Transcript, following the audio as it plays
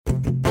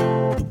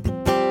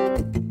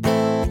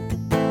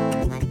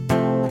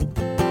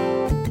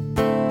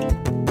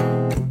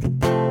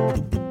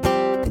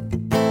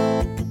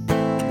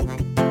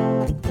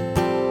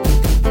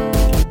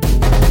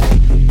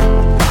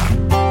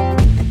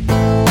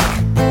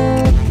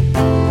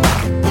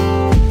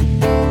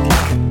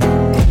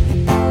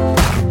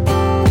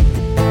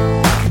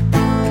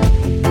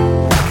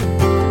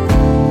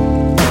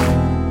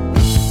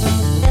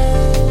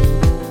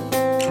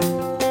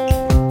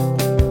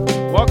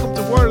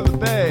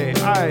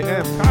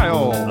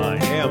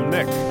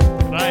Nick.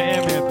 And I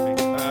am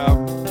Anthony.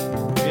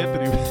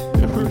 Anthony,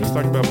 we were just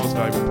talking about Most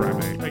Valuable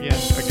Primate. Again.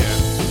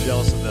 I'm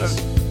jealous of this.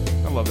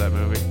 I love that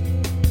movie.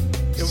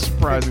 It was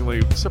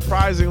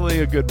surprisingly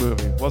a good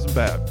movie. Wasn't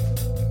bad.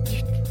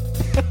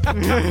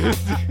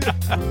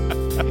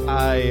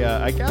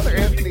 I gather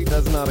Anthony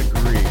does not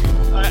agree.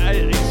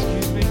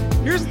 Excuse me?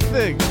 Here's the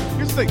thing.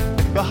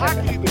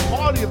 The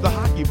quality of the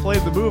hockey played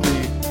in the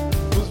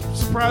movie was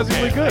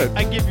surprisingly good.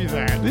 I give you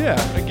that. Yeah.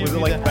 Was it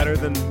like better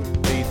than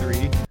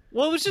D3?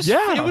 Well, it was just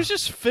Yeah. it was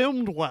just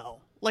filmed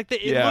well. Like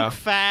it looked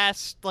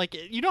fast. Like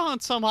you know how in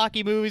some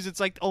hockey movies it's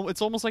like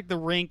it's almost like the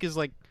rink is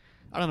like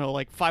I don't know,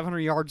 like 500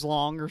 yards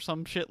long or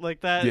some shit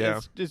like that. Yeah.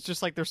 It's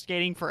just like they're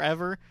skating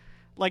forever.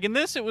 Like in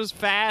this, it was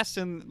fast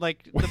and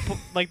like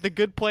the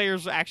good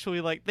players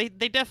actually like they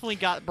definitely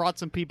brought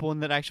some people in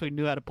that actually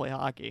knew how to play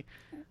hockey.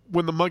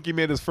 When the monkey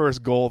made his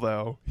first goal,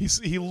 though,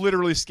 he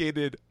literally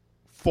skated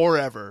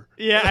forever.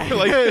 Yeah,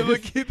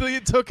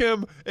 it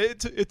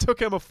took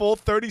him a full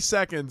 30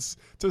 seconds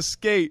to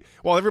skate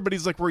while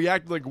everybody's like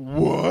reacting like,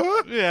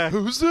 what? Yeah,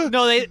 who's that?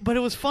 No, but it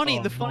was funny.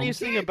 Oh, the funniest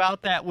thing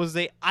about that was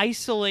they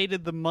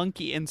isolated the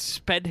monkey and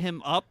sped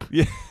him up.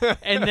 Yeah,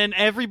 And then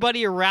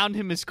everybody around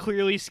him is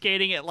clearly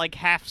skating at like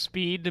half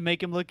speed to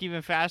make him look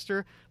even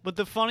faster. But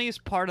the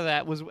funniest part of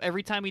that was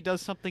every time he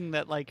does something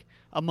that like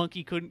a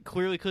monkey couldn't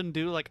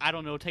do, like I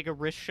don't know, take a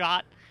wrist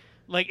shot.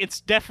 Like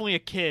it's definitely a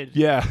kid,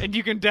 Yeah. and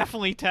you can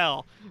definitely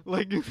tell.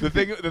 Like the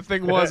thing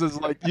is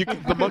like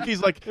the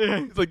monkey's like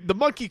the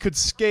monkey could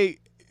skate.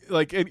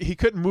 Like and he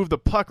couldn't move the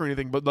puck or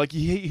anything, but like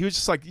he was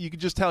just like you could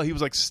just tell he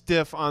was like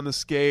stiff on the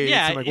skates.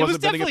 yeah, and, like, it was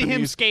wasn't bending at definitely the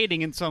him knees.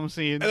 skating in some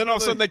scenes. And then all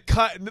of a sudden they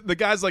cut, and the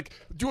guy's like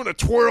doing a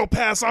twirl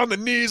pass on the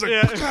knees, like,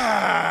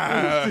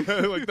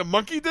 like the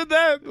monkey did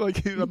that.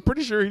 Like I'm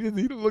pretty sure he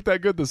didn't look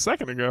that good the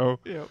second ago.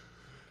 Yep.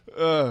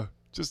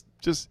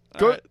 Just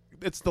go. Right.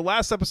 It's the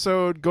last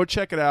episode. Go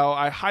check it out.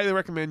 I highly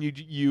recommend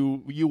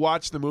you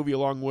watch the movie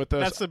along with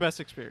us. That's the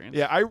best experience.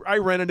 Yeah, I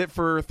rented it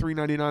for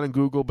 $3.99 on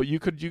Google, but you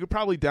could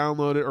probably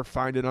download it or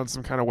find it on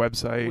some kind of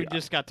website. We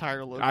just got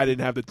tired of looking. I didn't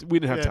have we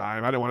didn't have Yeah.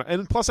 time. I didn't want to,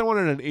 and plus I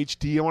wanted an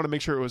HD. I want to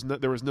make sure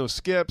there was no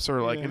skips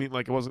or like Yeah.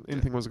 anything was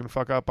going to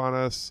fuck up on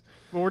us.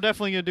 But we're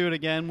definitely gonna do it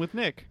again with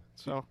Nick.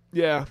 So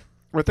Yeah,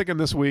 we're thinking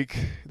this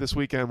weekend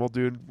I want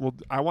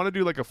to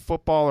do like a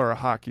football or a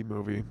hockey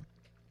movie.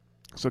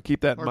 So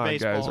keep that in Or mind,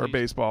 guys. baseball. Or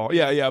baseball.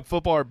 Yeah,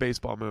 football or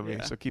baseball movie.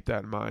 Yeah. So keep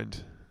that in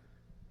mind.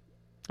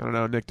 I don't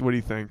know, Nick. What do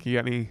you think? You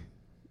got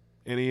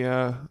any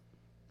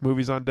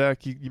movies on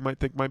deck you might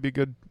think might be a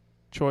good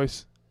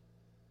choice?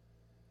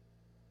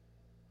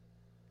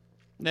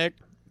 Nick.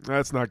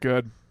 That's not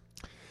good.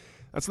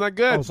 That's not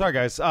good. Oh, sorry,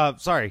 guys.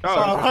 Sorry. Oh,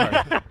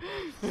 Sorry.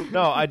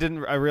 No, I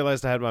didn't. I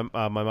realized I had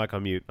my mic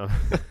on mute.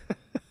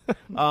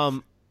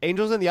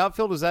 Angels in the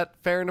Outfield, is that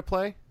fair to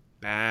play?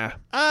 Nah.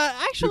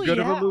 Actually, Too good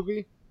yeah. of a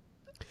movie?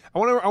 I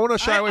want to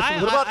shy away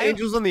from. What about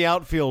Angels in the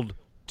Outfield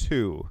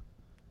 2?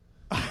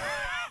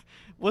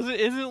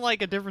 Isn't it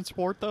like a different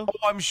sport though?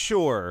 Oh, I'm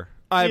sure.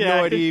 I have Yeah.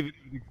 no idea if it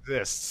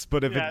exists,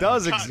 but if it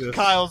does exist,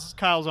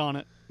 Kyle's on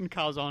it.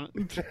 Kyle's on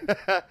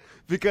it.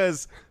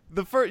 because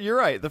you're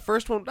right. The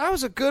first one, that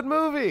was a good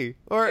movie,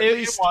 or at It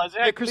least was. It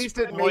had at least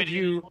it Christopher Lloyd made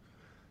you.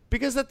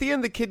 Because at the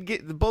end,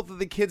 both of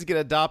the kids get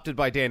adopted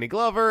by Danny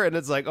Glover, and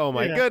it's like, oh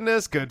my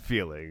goodness, good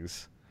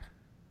feelings.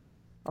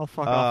 Oh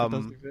fuck off! It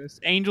doesn't exist.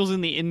 Angels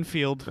in the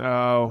infield.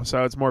 Oh,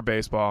 so it's more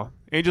baseball.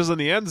 Angels in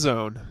the end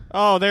zone.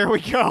 Oh, there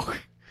we go.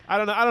 I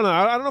don't know. I don't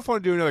know if I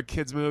want to do another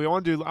kids movie. I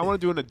want to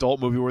do an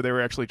adult movie where they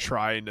were actually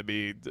trying to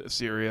be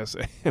serious,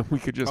 and we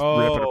could just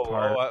rip it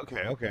apart.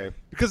 Okay.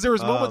 Because there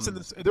was moments in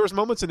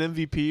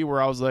MVP where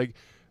I was like,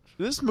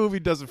 this movie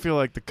doesn't feel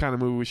like the kind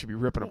of movie we should be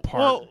ripping apart.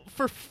 Well,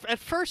 at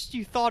first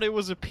you thought it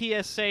was a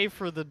PSA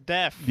for the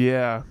deaf.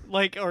 Yeah,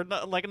 Like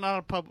not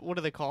a pub. What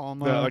do they call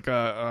them? like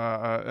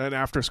an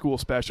after school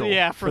special.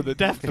 Yeah, for the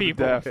deaf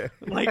people. For the deaf.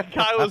 Like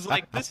I was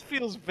like, this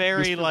feels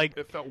very like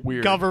it felt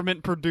weird.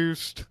 government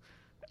produced,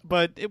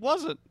 but it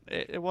wasn't.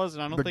 It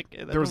wasn't. I don't think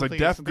There was a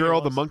deaf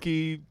girl. The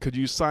monkey could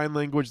use sign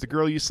language. The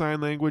girl used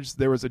sign language.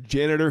 There was a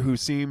janitor who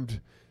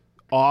seemed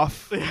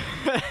off.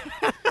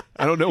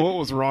 I don't know what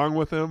was wrong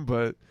with him,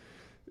 but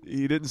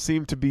he didn't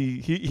seem to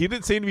be. He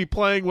didn't seem to be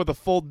playing with a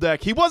full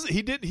deck. He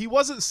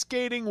wasn't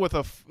skating with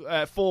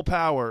at full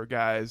power,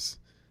 guys.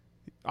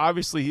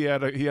 Obviously, he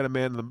had a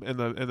man in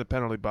the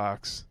penalty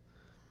box.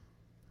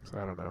 So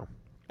I don't know.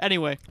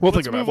 Anyway, We'll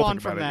let's think about it. move We'll on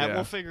think from about it, that. yeah.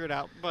 We'll figure it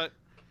out. But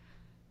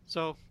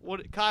so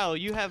what, Kyle?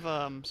 You have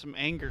some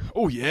anger.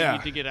 Oh you yeah.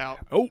 need to get out.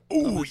 Oh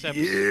this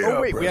episode. yeah.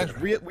 Oh wait, brother.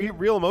 we have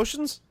real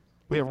emotions.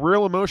 We have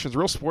real emotions,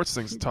 real sports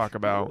things to talk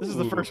about. This is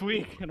the first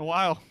week in a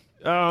while.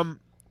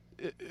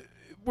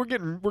 We're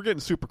getting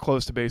super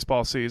close to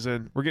baseball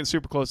season. We're getting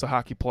super close to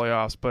hockey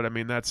playoffs, but I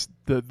mean that's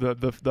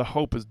the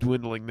hope is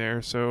dwindling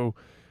there. So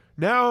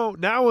now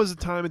is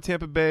the time in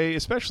Tampa Bay,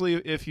 especially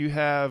if you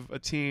have a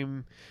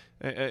team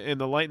in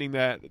the Lightning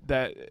that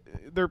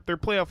their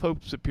playoff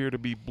hopes appear to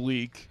be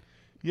bleak.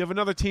 You have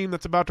another team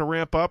that's about to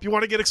ramp up. You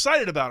want to get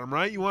excited about them,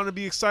 right? You want to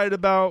be excited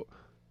about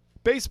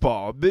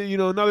baseball.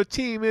 Another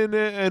team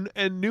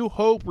and new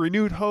hope,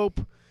 renewed hope.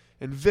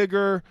 and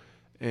vigor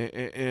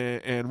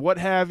and what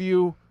have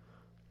you.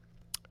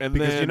 And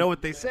because then, you know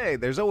what they say,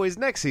 there's always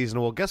next season.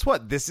 Well, guess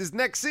what? This is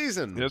next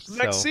season. It's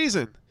next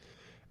season.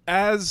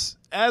 As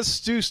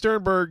Stu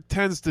Sternburg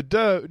tends to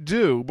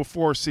do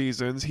before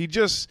seasons, he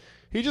just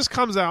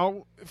comes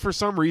out for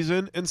some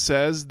reason and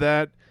says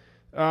that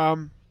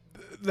that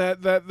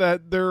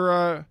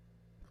their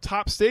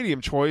top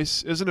stadium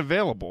choice isn't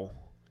available.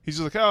 He's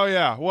just like, oh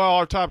yeah, well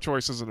our top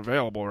choice isn't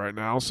available right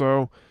now,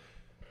 so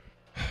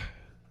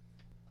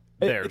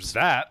there's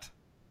that.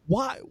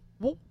 Why?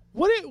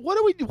 What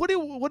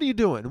are you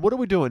doing? What are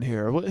we doing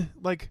here?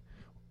 Like,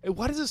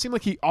 why does it seem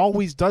like he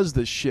always does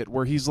this shit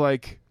where he's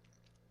like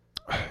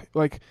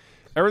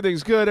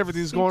everything's good,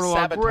 everything's going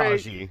along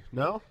great.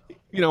 No,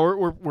 you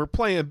know, we're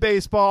playing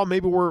baseball.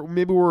 Maybe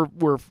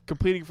we're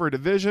competing for a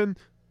division,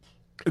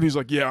 and he's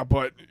like, yeah,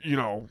 but you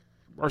know,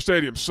 our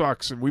stadium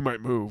sucks and we might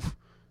move.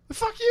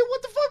 Fuck you!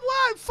 What the fuck?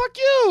 Why? Fuck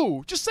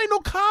you! Just say no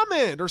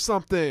comment or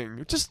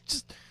something.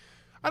 Just.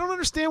 I don't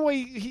understand why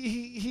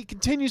he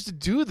continues to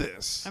do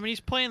this. I mean, he's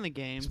playing the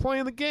game. He's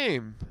playing the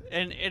game.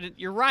 And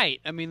you're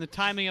right. I mean, the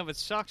timing of it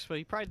sucks, but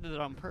he probably did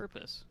it on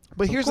purpose.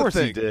 But here's the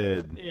thing. He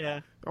did. Yeah.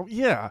 Oh,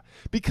 yeah.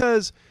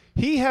 Because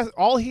he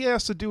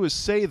has to do is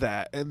say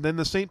that, and then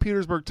the St.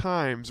 Petersburg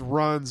Times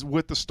runs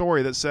with the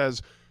story that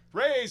says,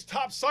 Ray's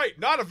top site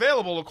not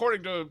available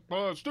according to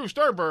Stu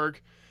Sternburg.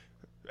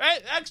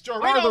 Extra,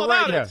 read all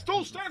about it.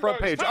 Stu Sternburg. Front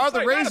page. Are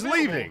the Rays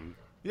leaving?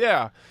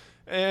 Yeah.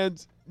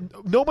 And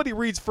nobody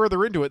reads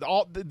further into it.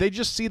 They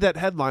just see that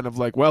headline of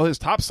like, well, his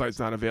top site's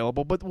not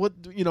available. But what,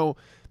 you know,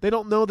 they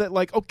don't know that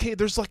like, okay,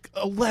 there's like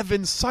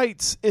 11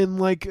 sites in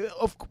like,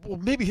 well,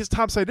 maybe his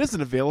top site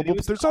isn't available,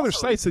 but there's other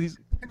sites that he's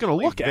going to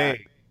look at.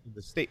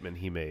 The statement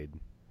he made.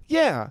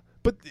 Yeah,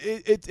 but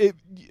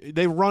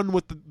they run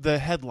with the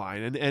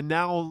headline, and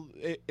now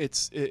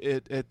it's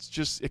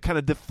just it kind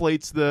of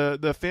deflates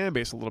the fan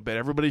base a little bit.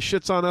 Everybody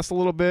shits on us a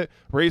little bit.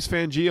 Rays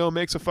fan Gio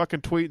makes a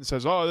fucking tweet and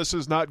says, "Oh, this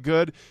is not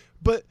good,"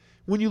 but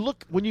when you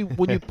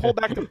pull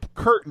back the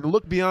curtain,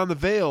 look beyond the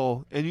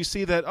veil, and you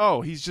see that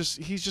he's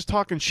just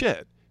talking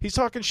shit. He's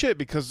talking shit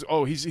because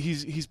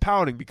he's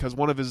pouting because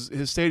one of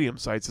his stadium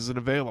sites isn't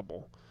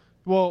available.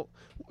 Well,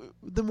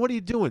 then what are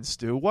you doing,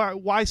 Stu?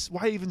 Why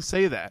even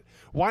say that?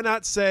 Why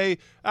not say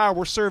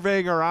we're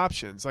surveying our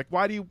options? Like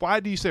why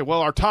do you say,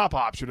 well, our top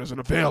option isn't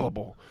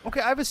available?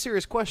 Okay, I have a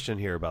serious question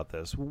here about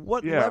this.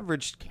 What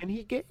leverage can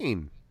he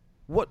gain?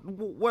 What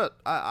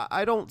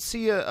I don't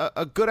see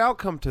a good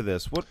outcome to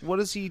this. What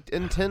does he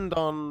intend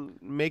on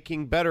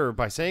making better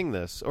by saying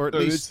this, or at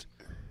least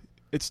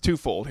it's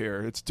twofold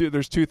here.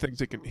 There's two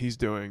things he's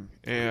doing,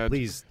 and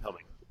please tell me.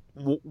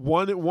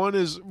 One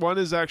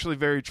is actually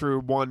very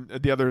true.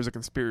 The other is a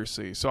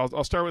conspiracy. So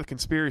I'll start with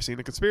conspiracy. And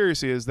the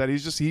conspiracy is that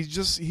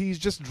he's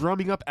just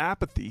drumming up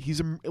apathy.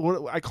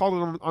 I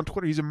called it on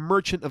Twitter. He's a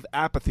merchant of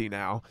apathy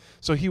now.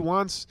 So he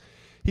wants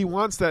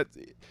that.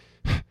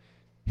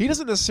 He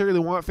doesn't necessarily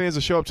want fans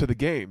to show up to the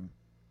game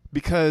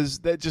because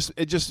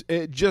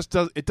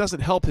it doesn't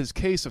help his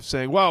case of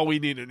saying, well, we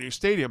need a new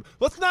stadium.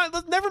 Let's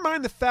never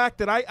mind the fact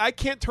that I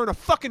can't turn a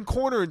fucking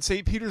corner in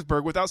St.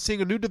 Petersburg without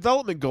seeing a new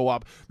development go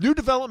up. New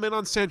development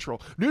on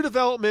Central. New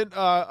development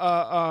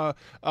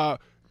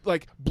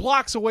like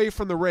blocks away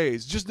from the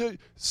Rays. Just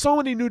so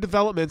many new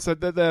developments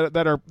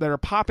that are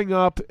popping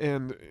up.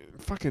 And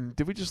fucking,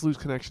 did we just lose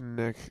connection,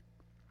 Nick?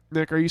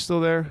 Nick, are you still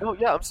there? Oh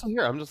yeah, I'm still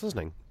here. I'm just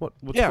listening.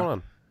 What's going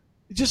on?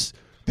 Just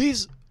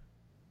these.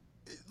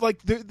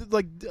 It's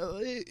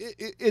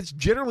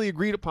generally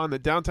agreed upon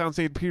that downtown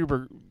St.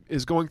 Petersburg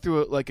is going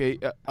through a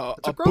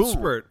growth boom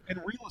spurt in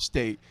real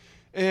estate,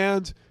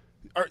 and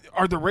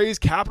are the Rays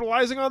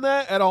capitalizing on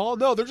that at all?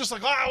 No, they're just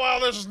like,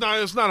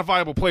 it's not a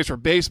viable place for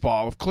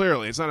baseball.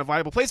 Clearly, it's not a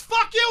viable place.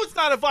 Fuck you! It's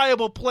not a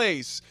viable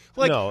place.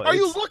 Are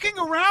you looking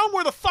around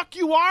where the fuck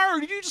you are, or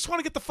do you just want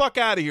to get the fuck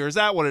out of here? Is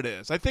that what it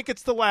is? I think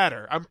it's the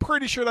latter. I'm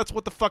pretty sure that's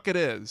what the fuck it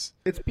is.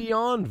 It's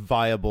beyond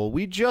viable.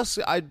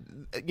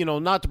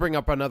 Not to bring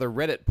up another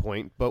Reddit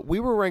point, but we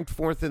were ranked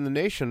 4th in the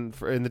nation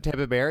in the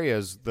Tampa Bay area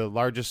as the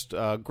largest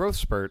growth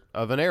spurt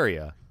of an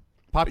area.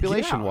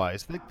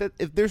 Population-wise, that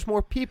if there's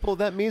more people,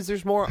 that means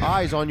there's more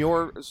eyes on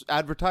your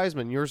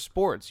advertisement, your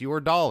sports,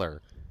 your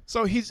dollar.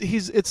 So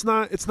it's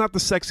not the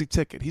sexy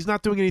ticket. He's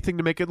not doing anything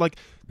to make it like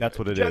that's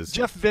what it is.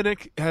 Jeff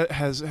Vinnick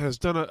has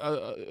done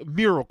a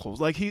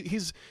miracles. Like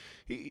he's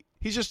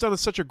just done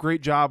such a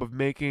great job of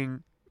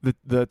making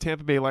the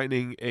Tampa Bay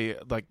Lightning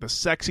the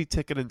sexy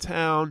ticket in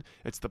town.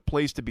 It's the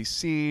place to be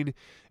seen.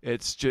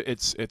 It's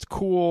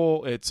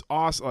cool. It's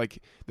awesome. Like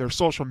their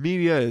social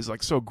media is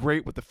like so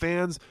great with the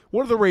fans.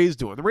 What are the Rays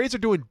doing? The Rays are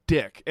doing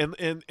dick,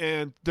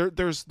 and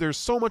there's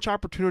so much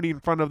opportunity in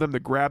front of them to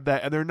grab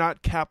that, and they're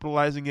not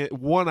capitalizing it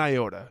one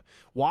iota.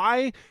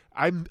 Why?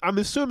 I'm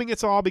assuming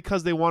it's all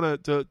because they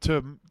want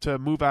to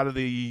move out of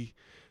the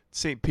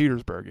St.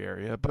 Petersburg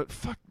area. But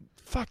fuck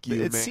you,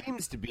 man. It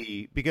seems to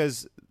be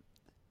because.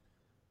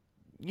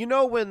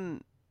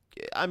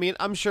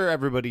 I'm sure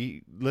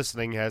everybody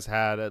listening has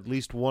had at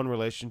least one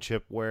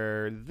relationship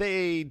where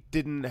they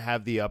didn't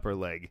have the upper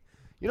leg.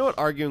 You know what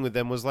arguing with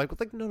them was like?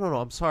 No,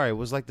 I'm sorry. It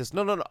was like this.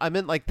 No, I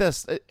meant like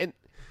this. And,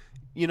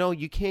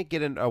 you can't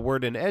get a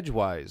word in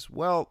edgewise.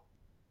 Well,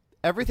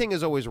 everything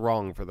is always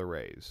wrong for the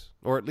Rays,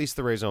 or at least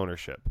the Rays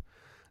ownership.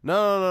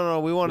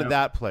 No, we wanted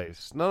that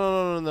place.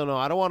 No,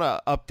 I don't want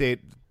to update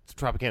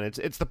Tropicana.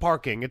 It's the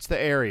parking. It's the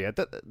area.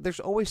 There's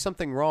always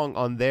something wrong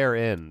on their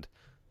end.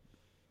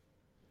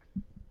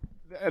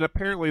 And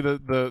apparently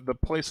the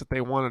place that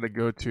they wanted to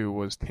go to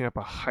was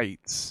Tampa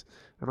Heights.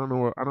 I don't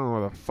know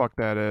where the fuck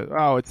that is.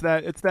 Oh, it's the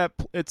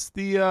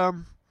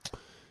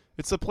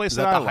place Is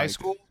that that I the high like.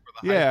 school?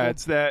 Yeah,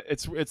 it's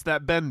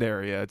that Bend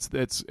area. It's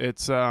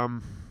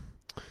the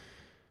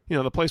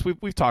place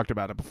we've talked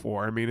about it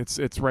before. I mean,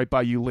 it's right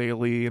by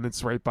Eulalie, and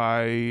it's right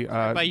by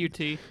UT.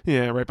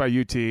 Yeah, right by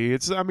UT.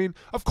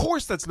 Of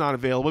course that's not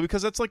available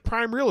because that's like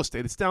prime real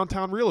estate. It's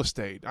downtown real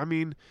estate. I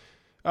mean,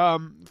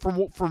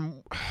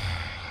 from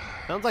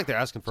Sounds like they're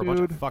asking for a bunch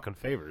of fucking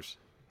favors.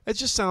 it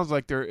just sounds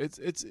like it's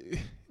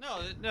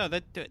No,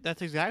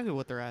 that's exactly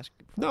what they're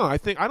asking for. No, I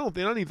don't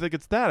even think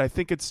it's that. I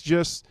think it's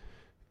just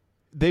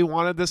they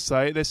wanted this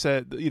site. They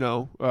said,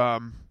 the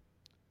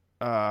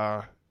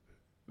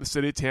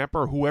city of Tampa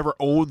or whoever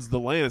owns the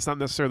land. It's not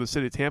necessarily the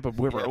city of Tampa,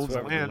 but whoever owns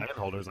the land.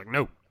 Landholder's like,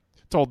 no.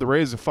 Told the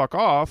Rays to fuck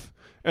off,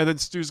 and then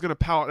Stu's gonna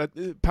pout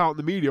in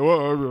the media.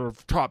 Oh,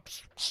 top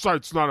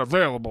site's not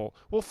available.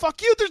 Well,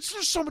 fuck you. There's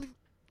so many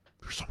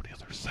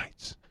other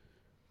sites.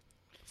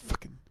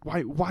 Fucking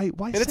why?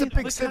 And it's a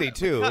big city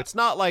too. It's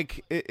not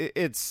like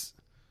it's.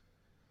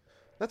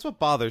 That's what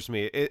bothers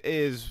me. It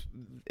is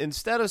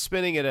instead of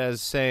spinning it as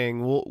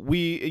saying, "Well,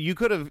 you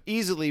could have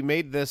easily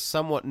made this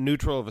somewhat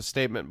neutral of a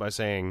statement by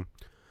saying."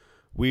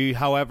 We,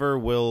 however,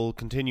 will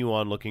continue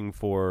on looking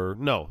for.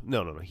 No.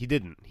 He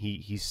didn't.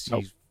 He's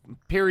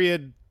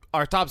period.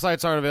 Our top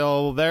sites aren't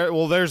available.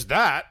 There's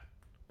that,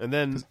 and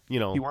then he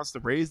wants to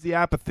raise the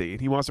apathy,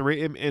 and he wants to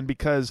raise and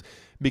because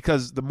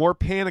the more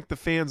panicked the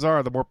fans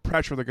are, the more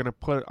pressure they're going to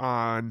put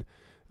on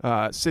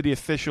city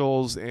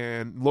officials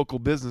and local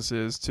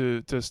businesses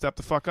to step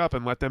the fuck up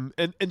and let them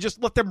and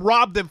just let them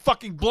rob them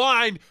fucking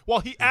blind while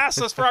he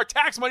asks us for our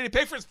tax money to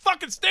pay for his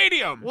fucking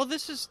stadium. Well,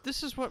 this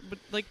is what, but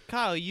like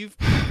Kyle,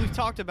 we've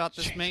talked about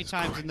this many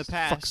times in the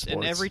past,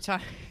 and every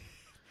time,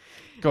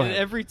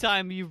 every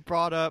time you've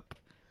brought up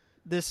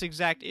this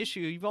exact issue,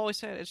 you've always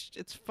said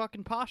it's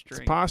fucking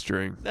posturing. It's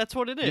posturing. That's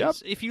what it is. Yep.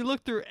 If you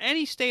look through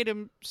any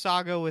stadium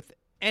saga with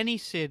any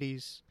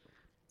cities,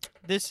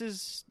 this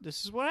is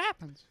what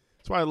happens.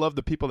 That's why I love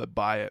the people that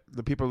buy it.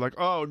 The people are like,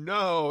 "Oh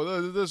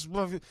no, this."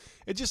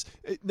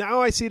 Now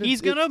I see it.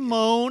 He's gonna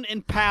moan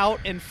and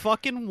pout and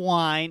fucking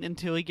whine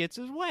until he gets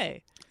his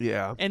way.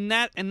 Yeah, and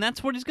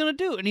that's what he's gonna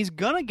do, and he's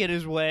gonna get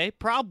his way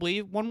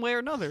probably one way or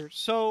another.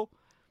 So,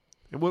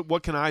 and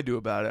what can I do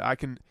about it? I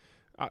can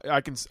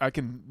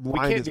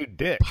line his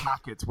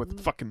pockets with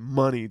fucking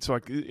money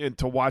and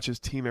to watch his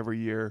team every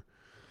year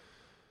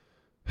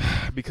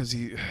because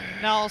he.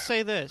 Now I'll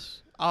say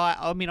this.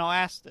 I'll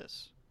ask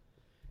this.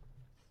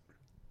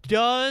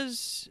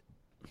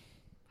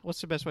 What's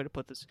the best way to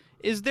put this?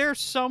 Is there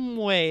some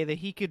way that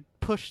he could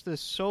push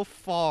this so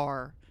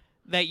far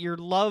that your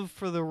love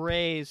for the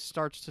Rays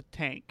starts to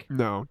tank?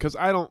 No, because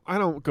I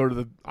don't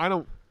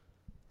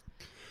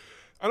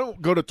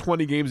go to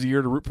 20 games a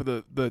year to root for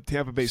the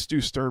Tampa Bay Stu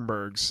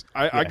Sternburgs.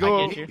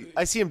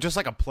 I see him just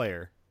like a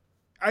player.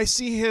 I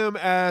see him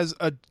as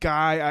a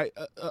guy,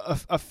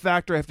 a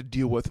factor I have to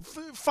deal with.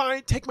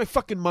 Fine, take my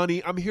fucking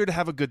money. I'm here to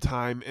have a good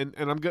time, and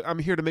I'm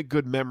here to make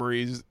good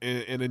memories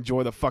and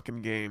enjoy the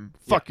fucking game.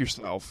 Fuck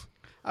yourself.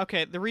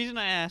 Okay, the reason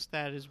I asked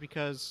that is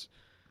because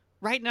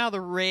right now the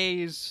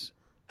Rays,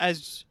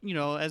 as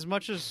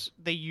much as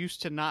they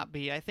used to not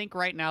be, I think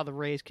right now the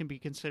Rays can be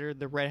considered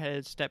the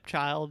redheaded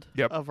stepchild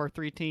of our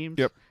three teams.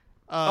 Yep.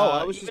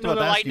 I was just about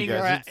to ask you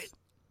guys.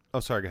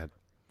 Sorry, go ahead.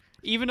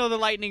 Even though the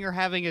Lightning are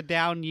having a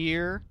down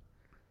year,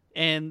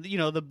 and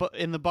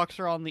the Bucks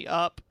are on the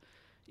up,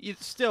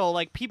 it's still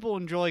like people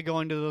enjoy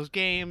going to those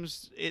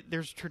games.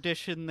 There's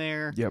tradition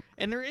there,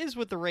 and there is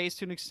with the Rays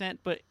to an extent,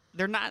 but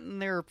they're not in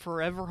their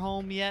forever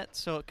home yet.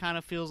 So it kind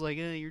of feels like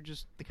you're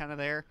just kind of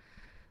there.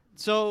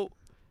 So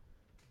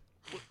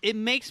it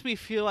makes me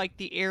feel like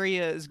the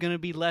area is going to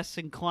be less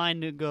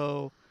inclined to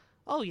go,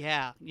 oh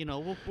yeah,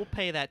 we'll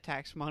pay that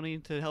tax money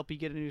to help you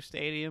get a new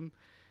stadium.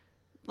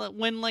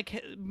 When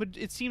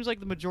it seems like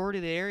the majority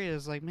of the area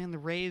is like, man, the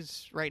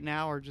Rays right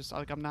now are just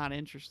like, I'm not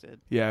interested.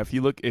 Yeah, if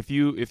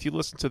you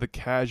listen to the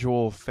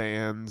casual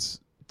fans'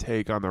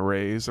 take on the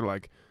Rays, they're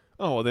like,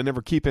 oh, well, they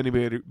never keep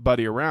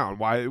anybody around.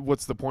 Why?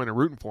 What's the point of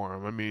rooting for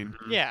them? I mean,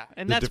 yeah,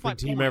 and that's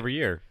different my team point. every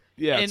year.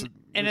 Yeah,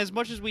 and as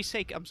much as we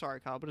say, I'm sorry,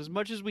 Kyle, but as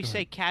much as we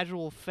say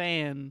casual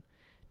fan,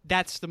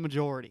 that's the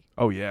majority.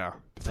 Oh yeah,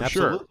 for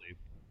Absolutely. sure.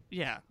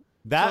 Yeah.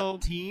 That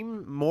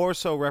team more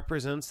so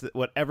represents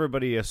what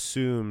everybody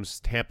assumes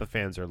Tampa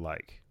fans are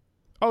like.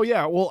 Oh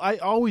yeah, well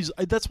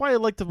that's why I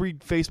like to read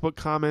Facebook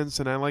comments,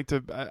 and I like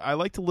to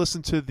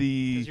listen to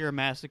the. Because you're a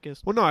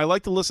masochist. Well, no, I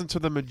like to listen to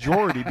the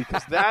majority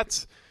because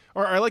that's,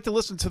 or I like to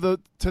listen to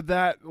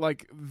that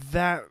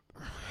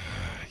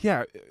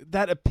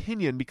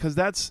opinion because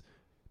that's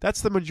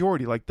That's the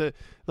majority. Like the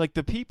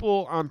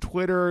people on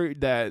Twitter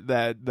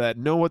that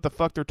know what the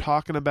fuck they're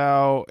talking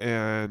about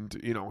and,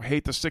 you know,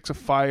 hate the Sticks of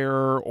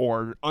Fire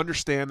or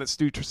understand that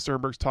Stu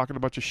Sternburg's talking a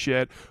bunch of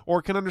shit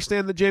or can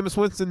understand that Jameis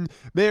Winston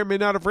may or may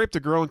not have raped a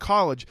girl in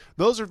college.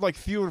 Those are like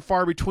few and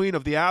far between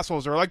of the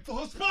assholes that are like,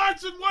 the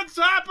sports and what's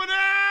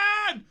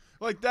happening?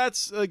 Like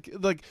that's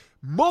like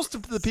most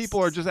of the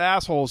people are just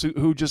assholes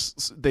who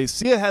just they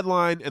see a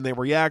headline and they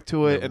react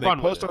to it and they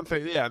post on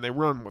Facebook. Yeah, and they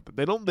run with it.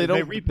 They don't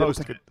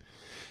repost it.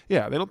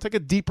 Yeah, they don't take a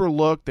deeper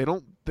look. They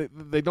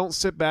don't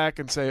sit back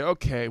and say,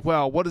 okay,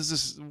 well, what is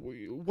this?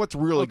 What's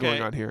really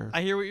going on here?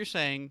 I hear what you're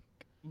saying,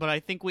 but I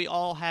think we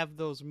all have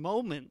those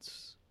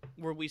moments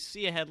where we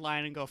see a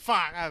headline and go,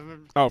 fuck.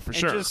 For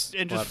sure. Just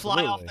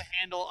fly off the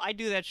handle. I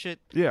do that shit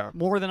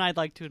more than I'd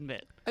like to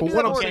admit.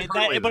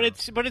 But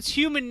it's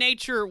human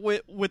nature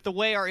with the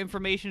way our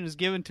information is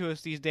given to us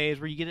these days,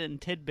 where you get it in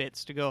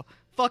tidbits to go,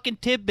 fucking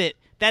tidbit,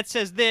 that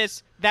says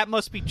this, that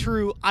must be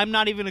true. I'm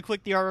not even gonna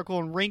click the article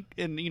and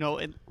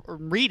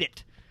read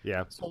it.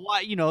 Yeah. So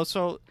why,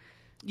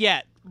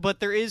 yeah, but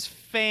there is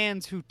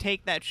fans who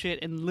take that shit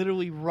and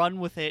literally run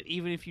with it,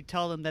 even if you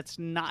tell them that's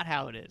not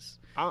how it is.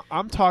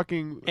 I'm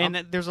talking, and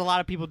there's a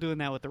lot of people doing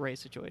that with the Rays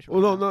situation.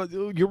 Well,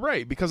 no, you're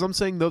right, because I'm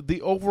saying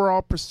the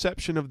overall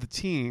perception of the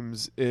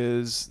teams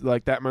is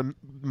like that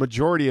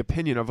majority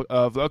opinion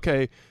of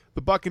okay,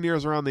 the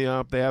Buccaneers are on the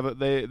up.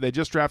 They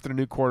just drafted a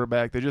new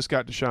quarterback. They just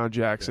got Deshaun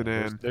Jackson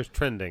in. There's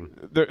trending.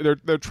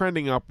 They're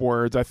trending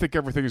upwards. I think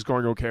everything is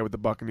going okay with the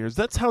Buccaneers.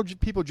 That's how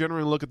people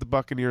generally look at the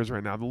Buccaneers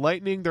right now. The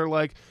Lightning, they're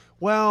like,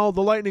 well,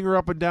 the Lightning are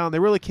up and down. They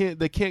really can't.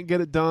 They can't get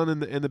it done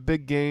in the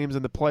big games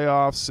and the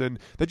playoffs. And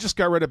they just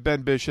got rid of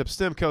Ben Bishop.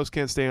 Stamkos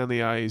can't stay on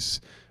the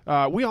ice.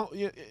 We all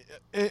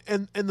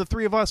and the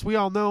three of us, we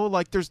all know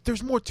like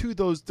there's more to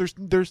those.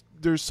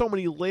 There's so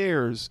many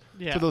layers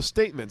to those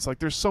statements. Like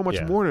there's so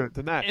much more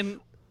than that.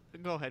 And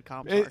go ahead,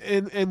 Tom.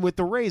 And with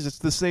the Rays, it's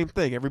the same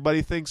thing.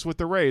 Everybody thinks with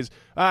the Rays,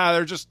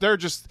 they're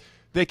just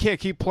they can't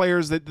keep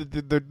players.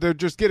 They're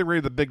just getting rid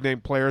of the big name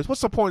players.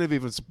 What's the point of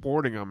even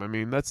supporting them? I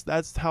mean,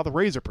 that's how the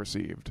Rays are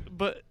perceived.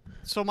 But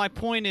so my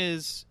point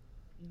is,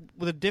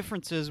 the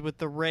differences with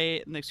the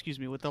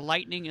with the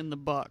Lightning and the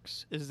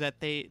Bucks is that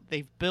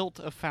they've built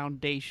a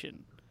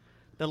foundation.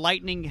 The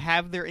Lightning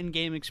have their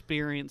in-game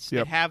experience.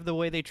 Yep. They have the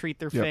way they treat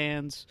their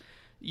fans.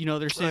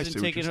 Their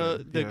season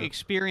ticket, the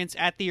experience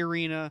at the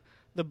arena.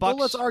 The Bucks.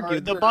 Well, let's argue.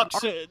 The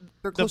Bucks are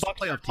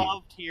playoff team.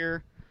 loved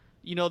here.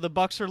 The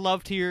Bucks are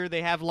loved here.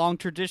 They have long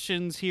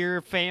traditions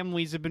here.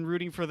 Families have been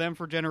rooting for them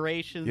for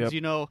generations.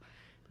 Yep.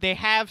 They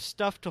have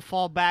stuff to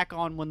fall back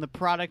on when the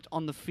product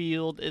on the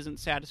field isn't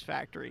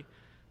satisfactory.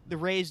 The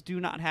Rays do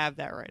not have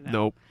that right now.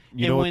 Nope.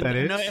 You know what that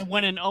is? And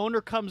when an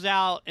owner comes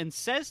out and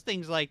says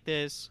things like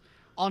this,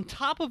 on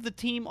top of the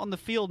team on the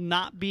field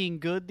not being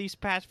good these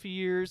past few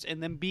years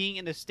and then being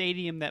in a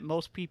stadium that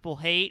most people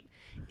hate,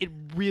 it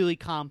really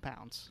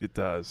compounds. It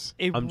does.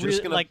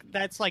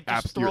 That's like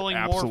just throwing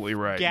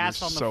more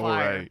gas on the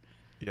fire. Right.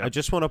 Yep. I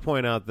just want to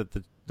point out that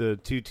the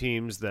two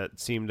teams that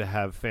seem to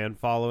have fan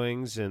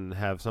followings and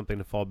have something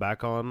to fall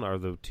back on are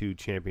the two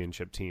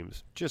championship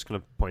teams. Just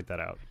going to point that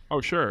out. Oh,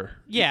 sure.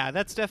 Yeah,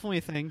 that's definitely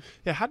a thing.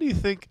 Yeah,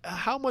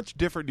 how much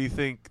different do you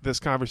think this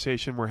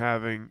conversation we're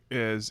having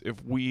is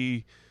if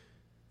we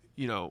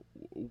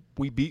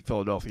beat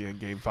Philadelphia in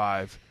Game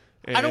 5?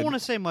 I don't want to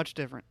say much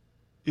different.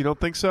 You don't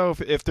think so?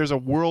 If there's a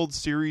World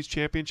Series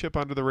championship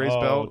under the Rays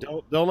belt?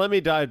 Don't let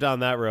me dive down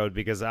that road,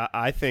 because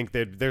I think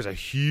that there's a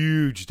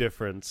huge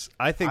difference.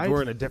 I think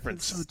we're in a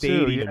different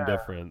stadium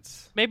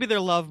difference. Maybe they're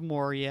loved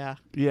more, yeah.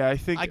 Yeah, I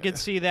think... I could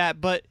see that,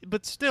 but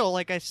still,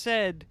 like I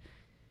said,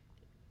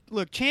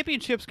 look,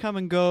 championships come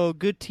and go,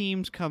 good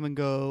teams come and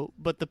go,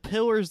 but the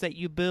pillars that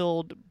you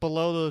build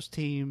below those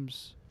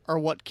teams are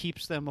what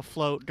keeps them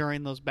afloat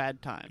during those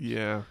bad times.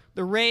 Yeah.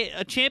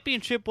 A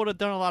championship would have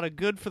done a lot of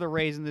good for the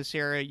Rays in this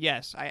area.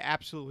 Yes, I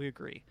absolutely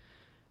agree.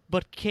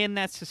 But can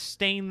that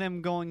sustain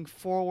them going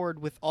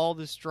forward with all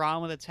this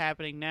drama that's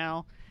happening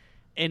now,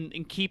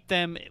 and keep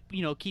them,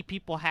 keep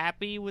people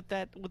happy with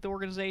the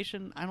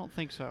organization? I don't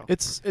think so.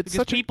 It's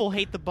because people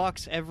hate the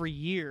Bucks every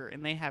year,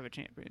 and they have a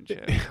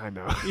championship. I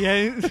know.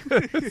 Yeah,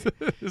 this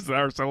is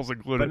ourselves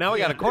included. But now we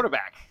got a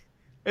quarterback.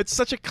 It's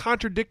such a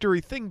contradictory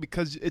thing,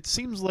 because it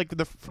seems like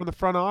from the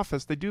front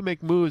office, they do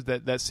make moves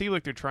that seem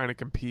like they're trying to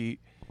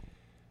compete,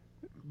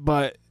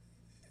 but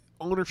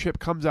ownership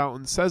comes out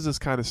and says this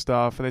kind of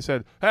stuff, and they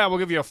said, "Hey, we'll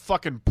give you a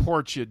fucking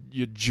porch,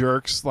 you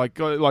jerks! Like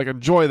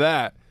enjoy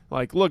that.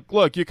 Like,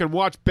 look, you can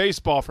watch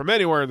baseball from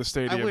anywhere in the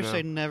stadium." I wish now.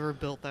 they never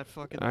built that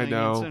fucking I thing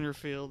know. in center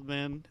field,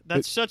 man.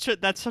 That's such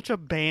a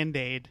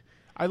Band-Aid.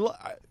 I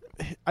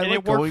And like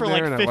it worked going for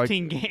there, like and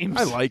 15 games.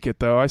 I like it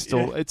though.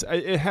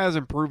 It has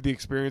improved the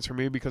experience for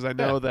me, because I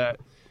know that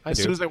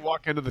as soon as I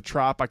walk into the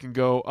Trop, I can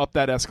go up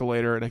that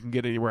escalator and I can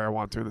get anywhere I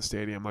want to in the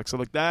stadium.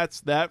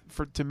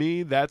 To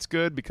me, that's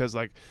good, because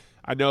like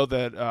I know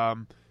that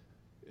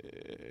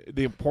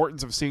the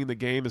importance of seeing the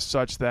game is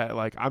such that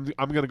like I'm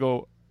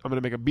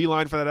gonna make a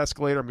beeline for that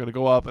escalator. I'm gonna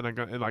go up,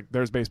 and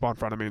there's baseball in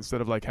front of me,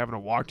 instead of like having to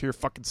walk to your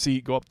fucking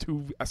seat, go up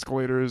 2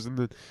 escalators,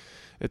 and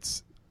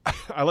it's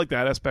I like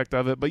that aspect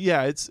of it. But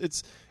yeah, it's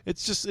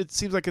just it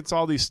seems like it's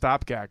all these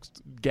stop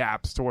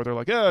gaps to where they're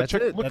like, That's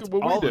check it. look That's at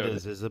what all we it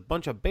did. is a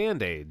bunch of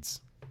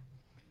Band-Aids.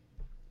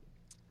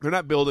 They're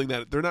not building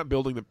that. They're not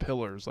building the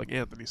pillars like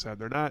Anthony said.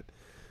 They're not.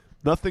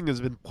 Nothing has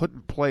been put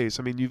in place.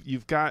 I mean,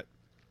 you've got.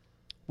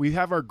 We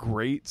have our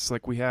greats,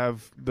 like we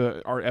have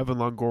our Evan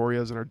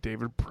Longorias and our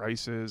David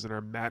Prices and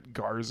our Matt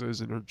Garzas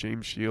and our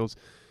James Shields.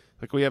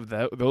 Like we have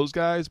those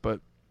guys,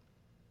 but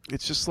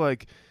it's just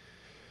like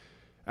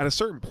at a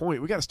certain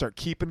point we got to start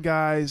keeping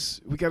guys.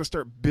 We got to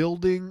start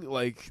building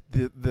like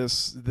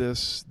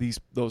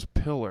those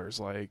pillars.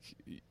 Like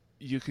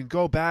you can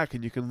go back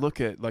and you can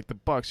look at like the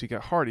Bucks. You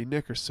got Hardy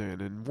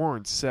Nickerson and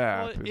Warren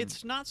Sapp. Well,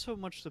 it's not so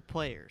much the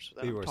players.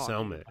 That You I'm were talking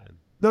Selman. about.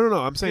 No.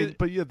 I'm saying,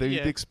 but yeah,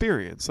 the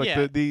experience, like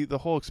Yeah. the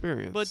whole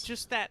experience. But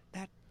just that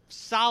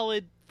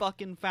solid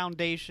fucking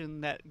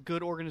foundation that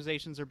good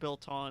organizations are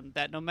built on.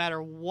 That no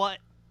matter what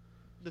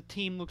the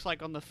team looks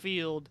like on the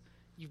field,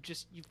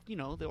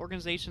 the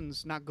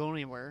organization's not going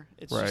anywhere.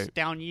 It's Right. just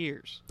down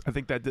years. I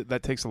think that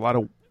takes a lot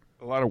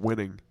of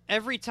winning.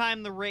 Every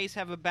time the Rays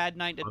have a bad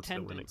night in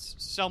Constant attendance,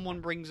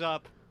 someone brings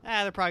up,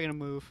 they're probably gonna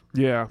move.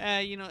 Yeah,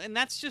 And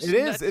that's just It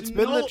is. that's It's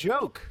been the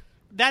joke.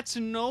 That's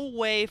no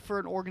way for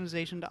an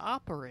organization to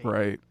operate.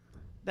 right.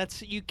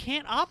 You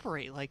can't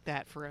operate like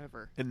that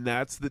forever. And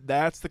that's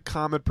the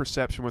common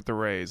perception with the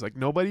Rays. Like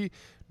nobody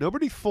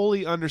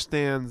fully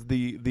understands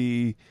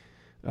the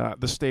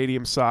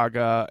stadium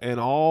saga and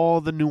all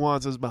the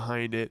nuances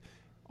behind it.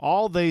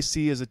 All they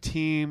see is a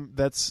team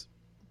that's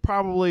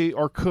probably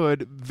or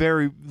could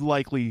very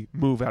likely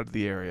move out of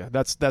the area.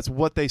 That's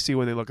what they see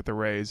when they look at the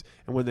Rays.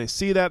 And when they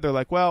see that, they're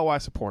like, well, why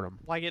support them?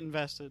 Why get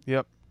invested?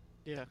 Yep.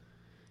 Yeah.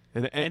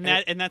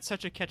 And that's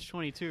such a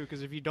catch-22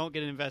 because if you don't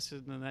get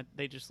invested, then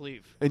they just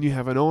leave. and you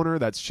have an owner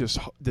that's just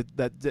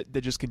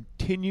that just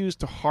continues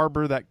to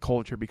harbor that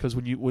culture, because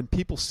when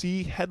people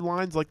see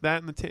headlines like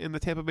that in the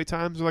Tampa Bay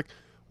Times, they're like,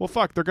 well,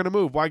 fuck, they're gonna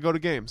move. Why go to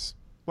games?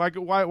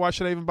 Why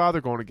should I even bother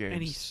going to games?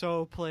 And he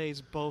so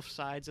plays both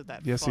sides of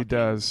that. Yes, he fucking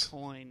does.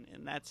 Coin,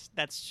 and that's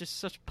just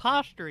such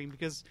posturing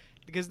because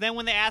then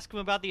when they ask him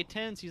about the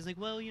attendance, he's like,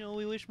 well,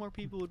 we wish more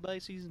people would buy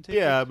season tickets.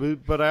 Yeah,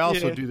 but I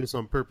also Yeah. do this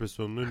on purpose.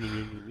 So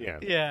yeah.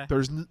 Yeah.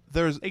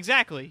 There's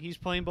Exactly. He's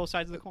playing both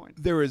sides of the coin.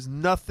 there is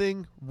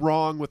nothing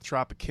wrong with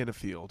Tropicana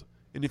Field.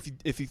 And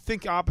if you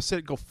think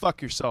opposite, go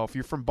fuck yourself.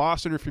 You're from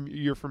Boston or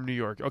you're from New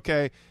York.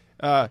 Okay,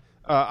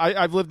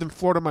 I've lived in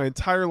Florida my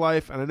entire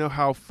life, and I know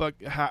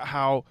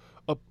how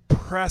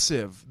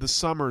oppressive the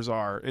summers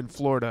are in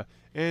Florida.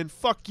 And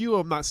fuck you,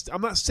 I'm not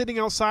sitting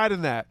outside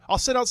in that. I'll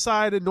sit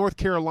outside in North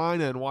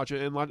Carolina and watch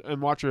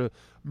a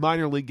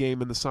minor league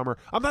game in the summer.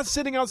 I'm not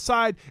sitting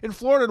outside in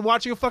Florida and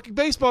watching a fucking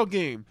baseball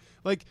game.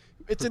 Like,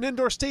 it's an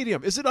indoor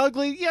stadium. Is it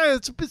ugly? Yeah,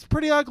 it's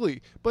pretty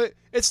ugly, but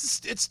it's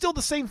still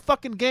the same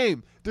fucking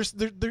game.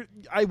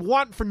 I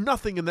want for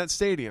nothing in that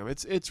stadium.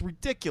 It's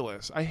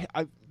ridiculous.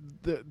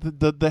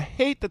 The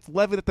hate that's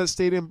levied at that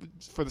stadium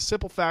for the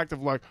simple fact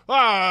of like,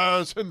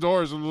 it's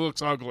indoors and it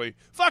looks ugly.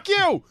 Fuck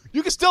you!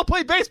 You can still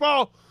play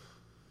baseball.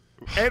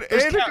 And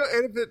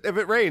if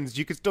it rains,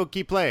 you can still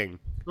keep playing.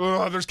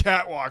 There's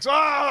catwalks.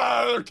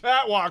 There's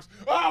catwalks.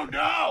 Oh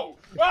no!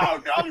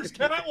 There's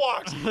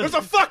catwalks. There's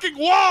a fucking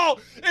wall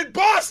in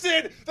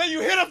Boston that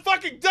you hit a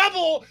fucking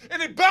double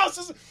and it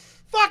bounces.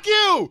 Fuck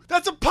you!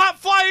 That's a pop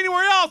fly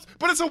anywhere else,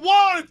 but it's a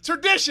wall and it's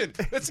tradition.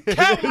 It's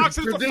catwalks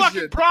and it's a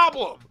fucking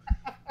problem.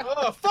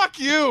 Fuck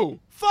you!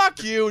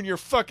 Fuck you and your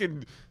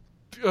fucking.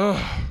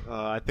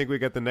 I think we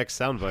got the next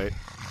soundbite.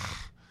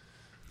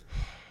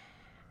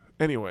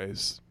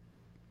 Anyways,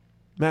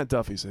 Matt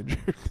Duffy's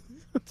injured.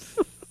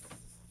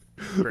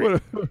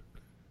 Great.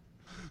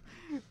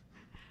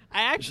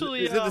 I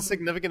actually Is it a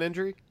significant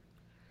injury?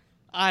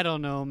 I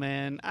don't know,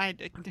 man.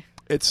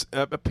 It's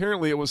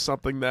apparently it was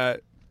something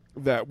that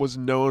was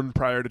known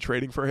prior to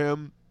trading for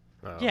him.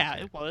 Yeah,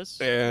 it was.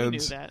 And we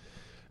knew that.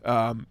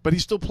 But he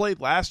still played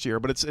last year.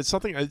 But it's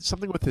something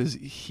with his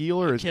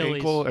heel or his Achilles.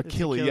 ankle. It's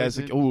Achilles. Yeah,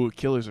 Achilles.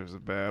 Achilles is a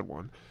bad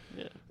one.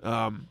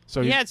 Yeah.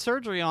 So He had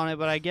surgery on it,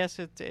 but I guess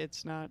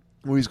it's not.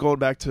 he's going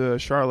back to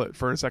Charlotte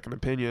for a second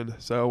opinion.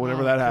 So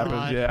whenever Oh, that God.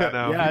 happens, yeah,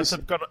 no, Yeah,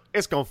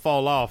 it's gonna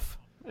fall off.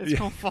 It's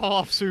gonna fall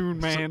off soon,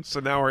 man. So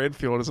now our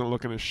infield isn't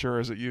looking as sure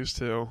as it used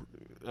to.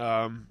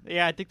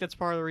 Yeah, I think that's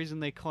part of the reason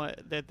they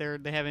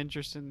have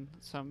interest in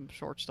some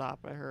shortstop.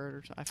 I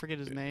heard, I forget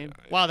his name.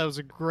 Wow, that was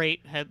a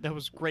great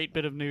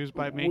bit of news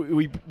by me.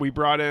 We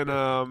brought in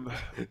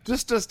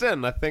Just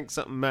in, I think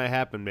something might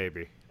happen.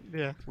 Maybe.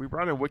 Yeah. we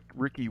brought in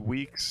Ricky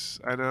Weeks.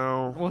 I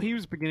know. Well, he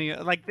was beginning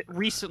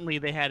recently.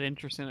 They had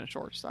interest in a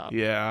shortstop.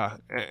 Yeah,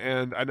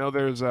 and I know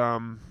there's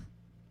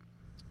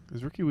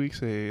is Ricky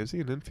Weeks is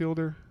he an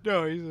infielder?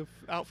 No, he's an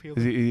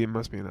outfielder. He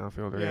must be an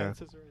outfielder. Yeah, it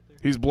says it right there.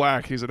 He's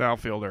black. He's an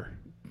outfielder.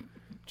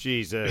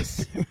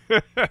 Jesus.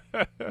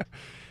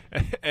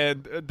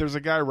 And there's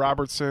a guy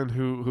Robertson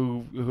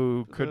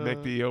who could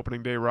make the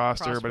opening day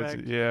roster, but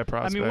prospect. it's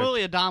prospect. I mean,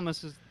 Willie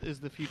Adamas is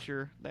the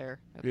future there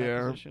at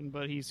Yeah. that position,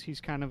 but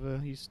he's kind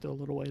of he's still a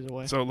little ways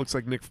away. So it looks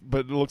like Nick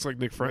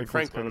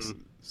Franklin's kind of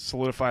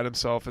solidified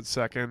himself at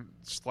second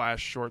 /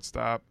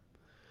 shortstop.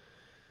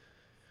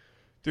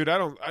 Dude,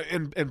 and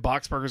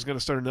Boxberger's going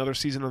to start another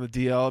season on the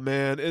DL.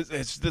 Man,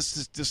 this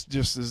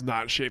just is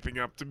not shaping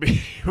up to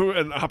be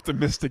an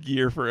optimistic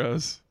year for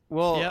us.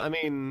 Well, Yep. I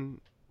mean,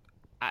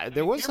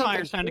 there was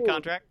something. Kiermaier signed a cool.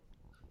 contract.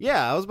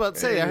 Yeah, I was about to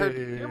say. I heard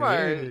Hey.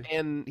 Kiermaier,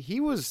 and he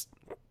was.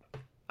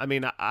 I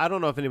mean, I don't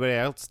know if anybody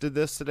else did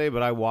this today,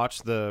 but I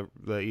watched the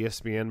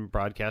ESPN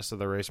broadcast of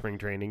the Ray Spring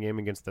training game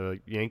against the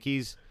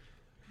Yankees.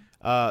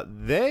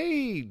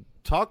 They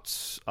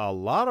talked a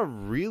lot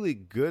of really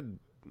good,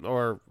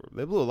 or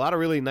they blew a lot of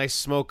really nice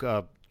smoke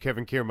up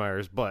Kevin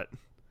Kiermaier's butt.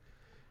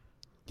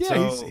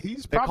 Yeah, So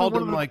he's they probably called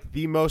one him of the- like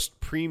the most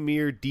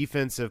premier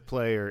defensive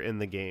player in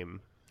the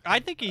game. I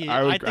think he.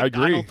 I I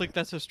agree. don't think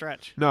that's a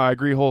stretch. No, I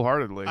agree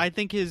wholeheartedly. I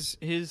think his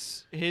I didn't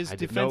know it was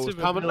defensive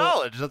common ability,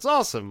 knowledge. That's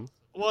awesome.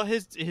 well,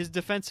 his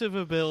defensive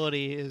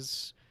ability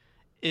is.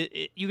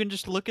 You can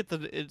just look at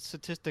the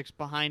statistics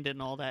behind it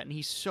and all that, and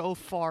he's so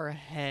far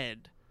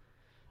ahead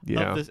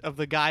of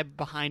the guy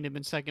behind him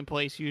in second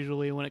place.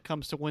 Usually, when it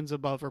comes to wins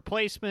above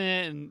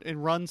replacement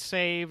and runs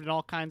saved and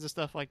all kinds of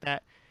stuff like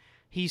that,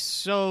 he's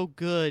so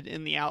good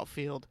in the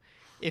outfield.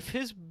 If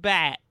his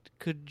bat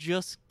could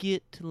just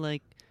get to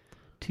like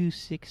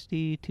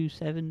 260,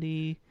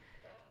 270,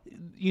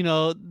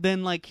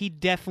 then like he'd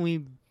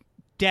definitely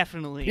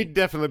He'd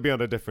definitely be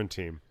on a different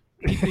team.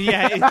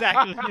 yeah,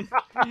 exactly.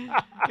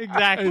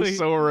 Exactly. It's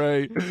so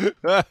right.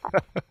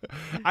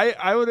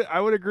 I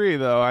would agree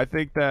though. I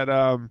think that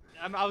I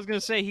was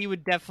gonna say he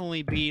would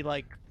definitely be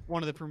like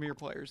one of the premier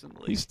players in the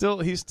league.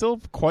 he's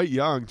still quite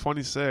young,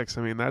 26.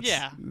 I mean that's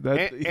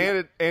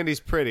And he's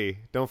pretty.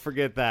 Don't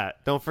forget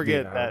that. Don't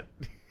forget Yeah. that.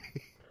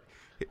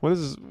 What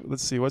is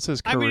let's see, what's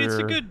his career? I mean, it's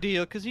a good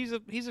deal because he's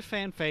a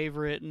fan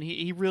favorite and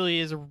he really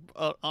is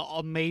a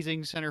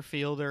amazing center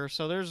fielder.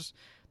 So there's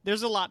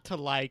a lot to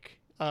like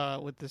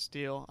with this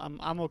deal.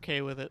 I'm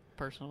okay with it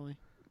personally.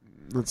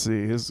 Let's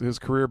see, his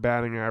career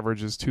batting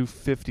average is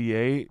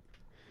 258.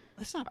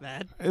 That's not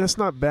bad. And that's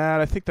not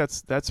bad. I think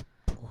that's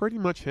pretty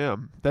much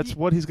him. That's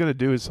what he's going to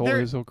do his whole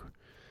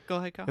Go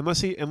ahead, Kyle. unless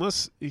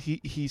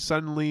he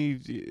suddenly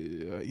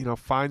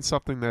finds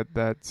something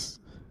that's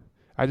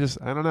I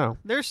don't know.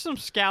 There's some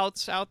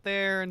scouts out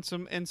there and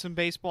some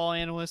baseball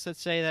analysts that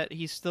say that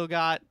he's still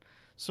got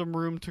some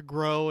room to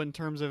grow in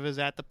terms of his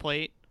at the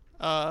plate,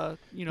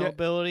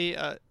 ability.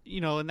 And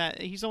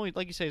that he's only,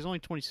 like you say, he's only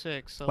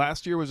 26. So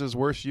Last year was his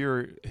worst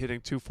year,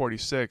 hitting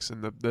 246,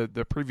 and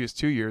the previous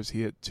 2 years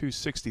he hit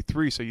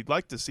 263. So you'd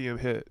like to see him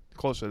hit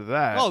closer to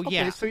that. oh Okay,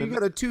 yeah, so you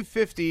got a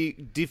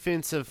 250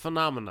 defensive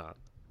phenomenon.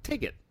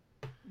 Take it.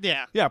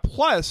 yeah. Yeah.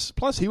 Plus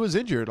he was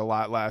injured a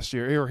lot last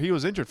year, or he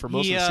was injured for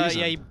most of the season.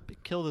 Yeah, he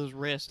killed his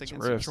wrist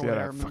against wrist, Detroit.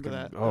 yeah, I remember fucking-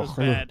 that. It oh. was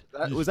bad.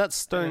 Was that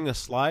stirring a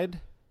slide?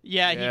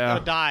 Yeah, Yeah. a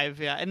dive.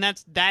 Yeah, and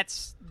that's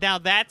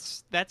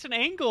an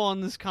angle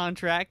on this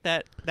contract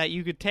that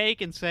you could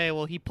take and say,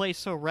 well, he plays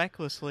so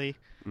recklessly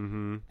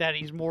that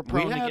he's more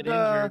prone to get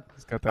injured.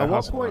 He's got that At one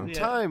hustle point on in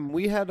him. time,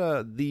 we had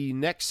the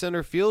next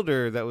center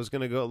fielder that was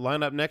going to go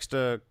line up next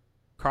to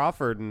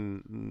Crawford,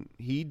 and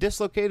he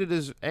dislocated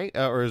his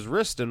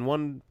wrist in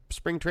one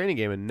spring training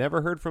game and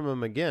never heard from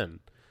him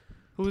again.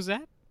 Who was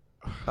that?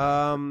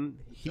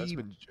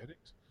 Desmond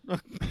Jennings?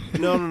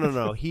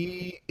 No.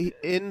 He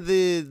in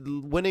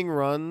the winning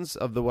runs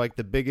of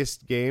the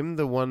biggest game,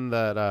 the one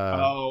that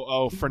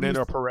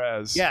Fernando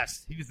Perez.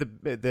 yes, he was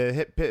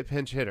the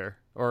pinch hitter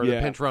or the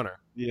Yeah. pinch runner.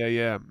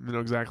 Yeah. I know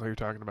exactly what you're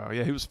talking about.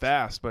 Yeah, he was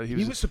fast, but He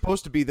was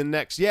supposed to be the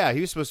next. Yeah,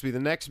 he was supposed to be the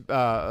next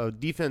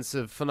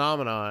defensive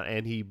phenomenon,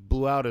 and he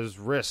blew out his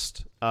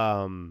wrist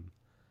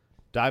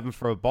diving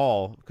for a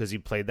ball because he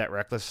played that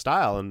reckless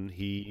style, and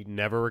he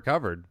never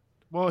recovered.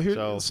 Well,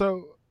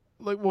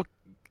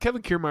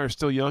 Kevin Kiermaier's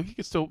still young. He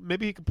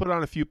could put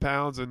on a few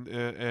pounds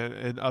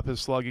and up his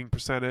slugging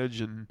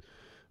percentage, and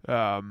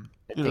I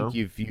think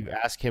if you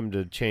ask him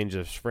to change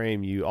his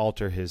frame, you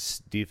alter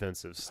his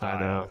defensive style. I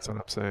know that's what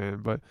I'm saying,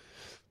 but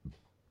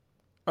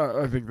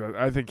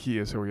I think he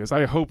is who he is.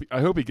 I hope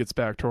he gets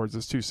back towards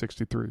this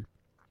 263.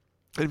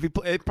 And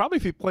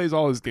if he plays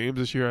all his games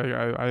this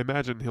year, I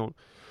imagine he'll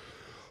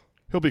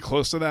be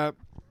close to that.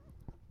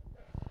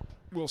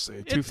 We'll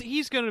see.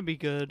 He's going to be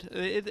good.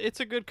 It's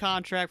a good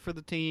contract for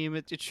the team.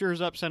 It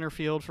shores up center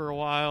field for a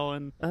while,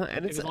 and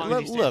And as long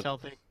as he stays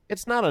healthy.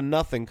 it's not a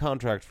nothing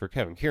contract for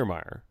Kevin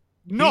Kiermaier.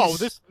 No,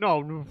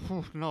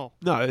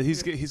 No,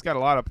 he's got a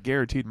lot of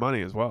guaranteed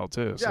money as well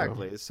too.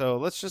 Exactly. So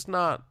let's just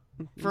not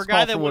For a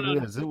guy that what went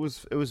it is. It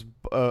was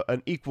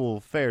an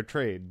equal fair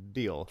trade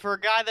deal. For a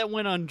guy that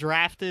went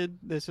undrafted,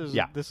 this is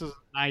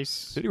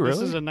nice. Did he really? This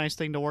is a nice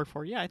thing to work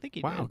for. Yeah, I think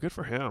he Wow, did. good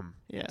for him.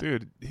 Yeah.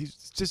 Dude, it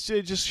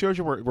just shows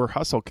you where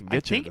hustle can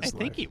get you. In I this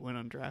think life. he went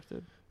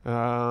undrafted.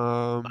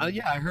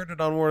 Yeah, I heard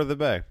it on Word of the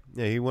Bay.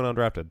 Yeah, he went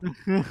undrafted.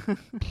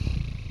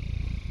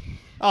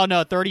 Oh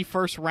no,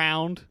 31st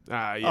round.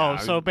 Yeah.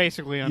 So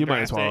basically undrafted. You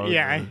might as well.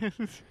 Yeah.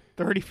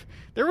 30.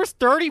 There was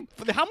 30.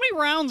 How many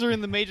rounds are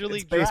in the major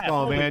league draft?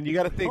 Baseball, man. You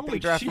got to think holy they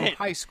draft from shit.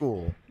 high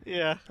school.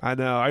 Yeah. I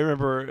know. I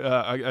remember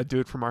a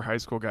dude from our high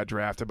school got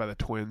drafted by the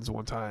Twins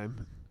one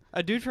time.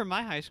 A dude from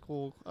my high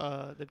school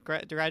that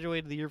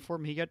graduated the year before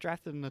me, he got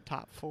drafted in the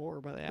top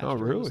 4 by the Astros. Oh,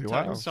 really?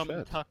 Wow. Some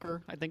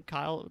Tucker. I think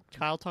Kyle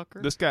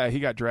Tucker. This guy, he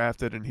got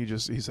drafted and he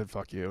said,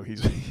 "Fuck you."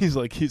 He's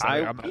like,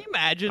 I'm Can you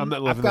imagine? I'm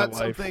not living I've got that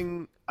life.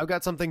 something. I've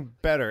got something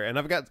better, and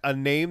I've got a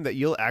name that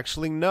you'll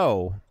actually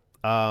know.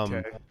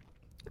 Okay.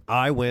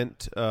 I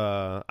went,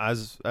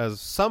 as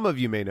some of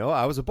you may know,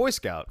 I was a Boy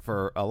Scout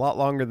for a lot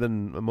longer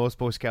than most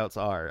Boy Scouts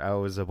are. I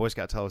was a Boy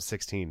Scout till I was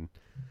 16,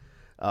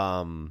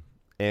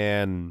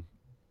 and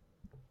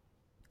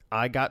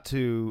I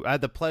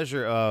had the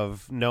pleasure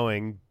of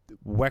knowing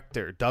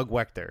Doug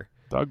Wechter.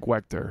 Doug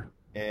Wechter.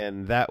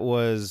 And that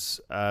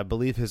was, I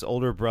believe, his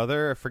older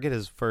brother. I forget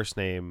his first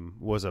name.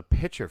 Was a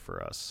pitcher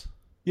for us.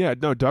 Yeah,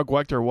 no, Doug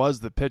Wechter was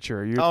the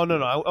pitcher. Oh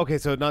no. Okay,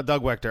 so not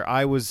Doug Wechter.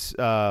 I was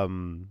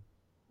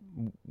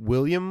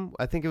William.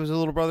 I think it was his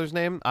little brother's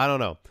name. I don't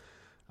know.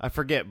 I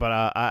forget.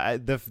 But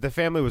the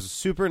family was a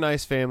super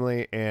nice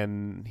family,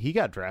 and he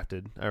got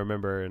drafted. I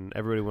remember, and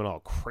everybody went all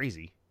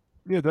crazy.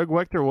 Yeah, Doug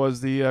Wechter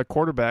was the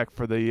quarterback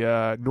for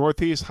the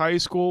Northeast High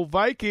School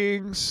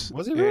Vikings.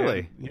 Was he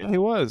really? Yeah, he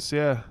was.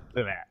 Yeah.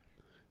 Look at that.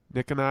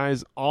 Nick and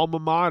I's alma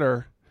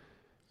mater,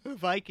 The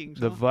Vikings.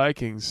 the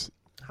Vikings.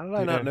 How did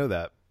I not know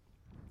that?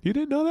 You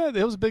didn't know that?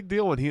 It was a big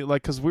deal when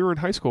because we were in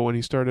high school when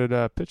he started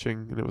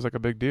pitching, and it was like a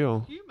big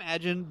deal. Can you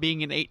imagine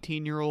being an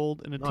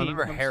 18-year-old and a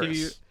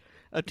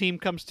team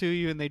comes to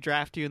you and they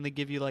draft you and they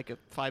give you like a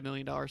 $5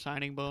 million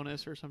signing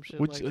bonus or some shit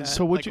like that?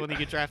 So when you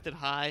get drafted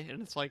high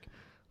and it's like,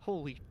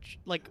 can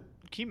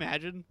you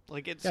imagine?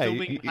 Like it's still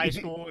being in high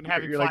school and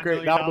having $5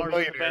 million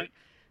in the bank.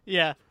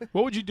 Yeah.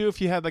 What would you do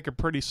if you had like a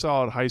pretty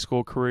solid high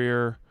school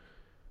career,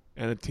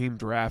 and a team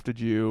drafted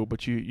you,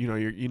 but you're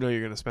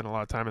going to spend a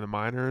lot of time in the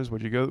minors?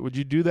 Would you go? Would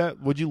you do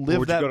that? Would you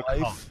live that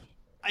life?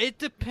 It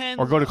depends.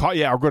 Or go to college?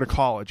 Yeah, or go to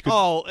college.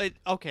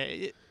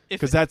 Okay.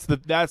 Because that's the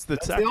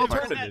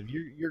alternative.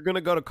 You're going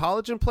to go to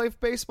college and play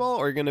baseball,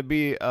 or you're going to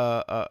be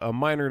a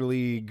minor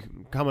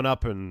league coming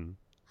up and.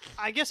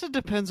 I guess it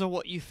depends on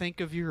what you think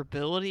of your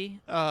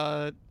ability.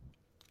 I'm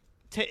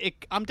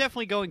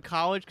definitely going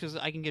college because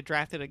I can get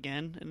drafted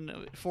again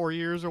in 4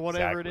 years or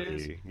whatever it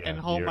is, and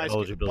home my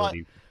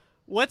eligibility. But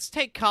let's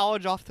take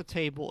college off the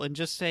table and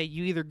just say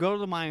you either go to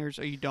the minors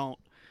or you don't.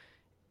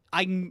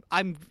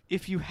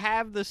 If you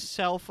have the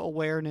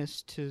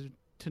self-awareness to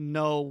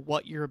know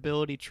what your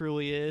ability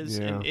truly is,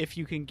 and if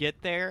you can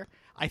get there,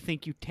 I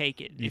think you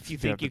take it. If you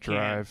think you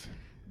can.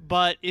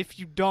 But if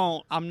you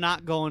don't, I'm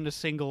not going to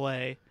single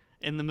A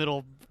in the middle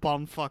of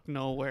bumfuck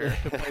nowhere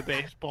to play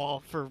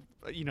baseball for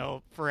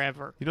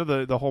forever.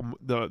 The whole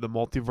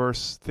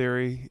multiverse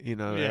theory.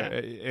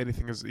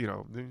 Anything is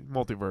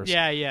multiverse.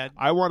 Yeah.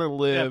 I want to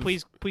live. Yeah,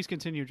 please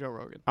continue, Joe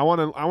Rogan. I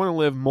want to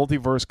live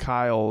multiverse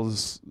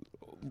Kyle's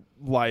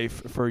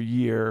life for a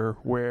year,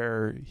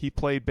 where he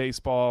played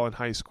baseball in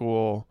high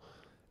school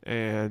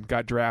and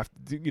got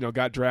drafted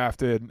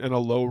in a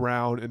low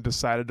round and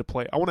decided to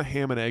play. I want to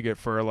ham and egg it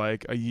for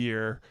like a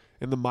year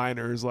in the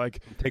minors, like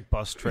take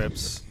bus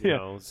trips,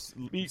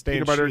 eat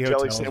peanut butter and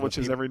jelly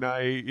sandwiches every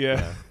night.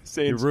 Yeah.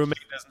 Your roommate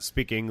doesn't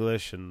speak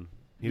English and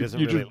he doesn't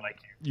really like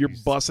you. You're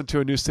busing to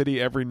a new city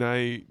every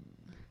night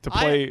to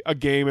play a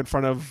game in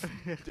front of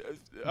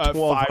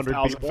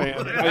 5,000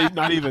 fans.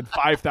 Not even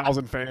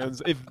 5,000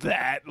 fans, if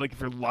that. Like if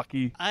you're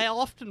lucky. I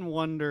often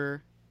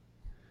wonder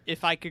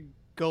if I could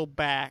go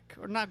back,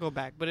 or not go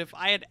back, but if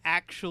I had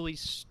actually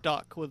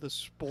stuck with a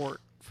sport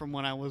from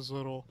when I was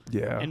little,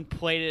 and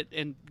played it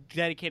and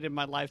dedicated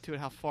my life to it,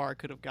 how far I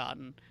could have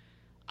gotten.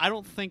 I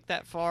don't think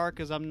that far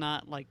because I'm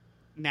not like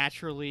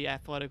naturally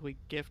athletically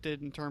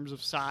gifted in terms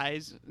of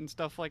size and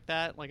stuff like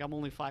that. Like I'm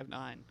only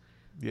 5'9",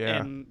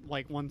 and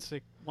like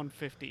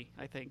 150,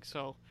 I think.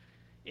 So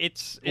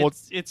it's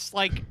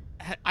like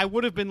I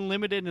would have been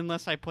limited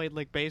unless I played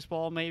like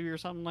baseball maybe or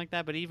something like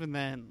that. But even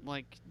then,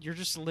 like you're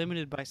just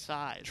limited by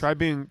size. Try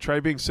being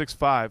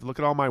 6'5". Look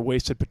at all my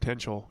wasted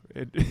potential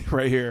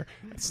right here.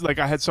 It's like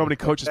I had so many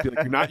coaches be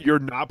like, "You're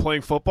not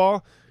playing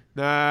football."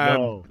 Nah,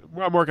 no.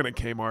 I'm working at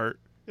Kmart.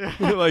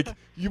 Like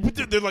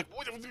they're like,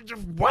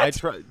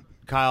 "What?"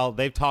 Kyle,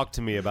 they've talked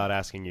to me about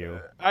asking you.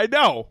 I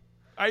know.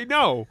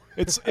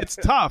 It's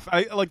tough.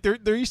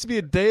 There used to be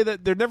a day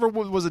that there never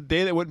was a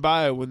day that went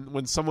by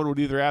when someone would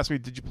either ask me,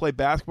 "Did you play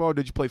basketball or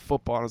did you play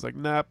football?" And I was like,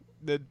 "Nah,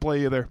 didn't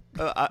play either."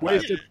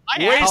 Wasted I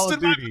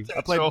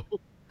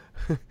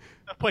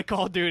played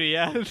Call of Duty.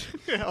 Yeah, I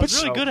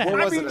was really good at it.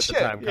 What was it at the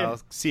time,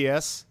 Kyle?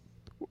 CS.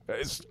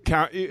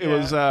 It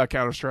was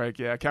Counter-Strike.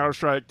 Yeah,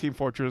 Counter-Strike, Team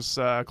Fortress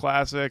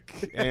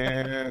Classic,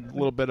 and a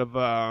little bit of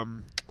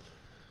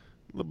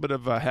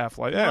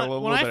Half-Life. Yeah,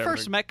 when I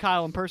first met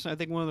Kyle in person, I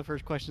think one of the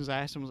first questions I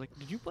asked him was like,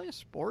 "Did you play a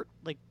sport?"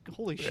 Like,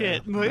 holy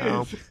shit.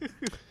 No.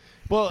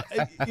 Well,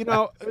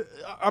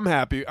 I'm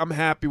happy. I'm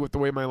happy with the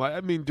way my life. I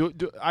mean,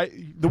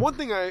 the one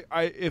thing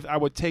if I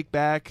would take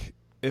back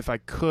if I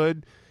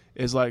could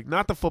is like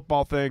not the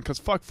football thing because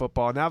fuck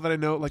football. Now that I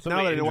know, like So now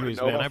many that I know, injuries,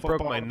 what I know man. I about broke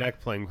football, my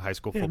neck playing high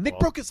school Yeah, football. Nick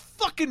broke his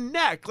fucking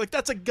neck. Like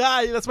that's a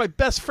guy. That's my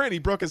best friend. He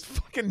broke his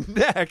fucking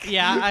neck.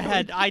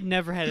 Yeah, I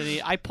never had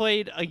any. I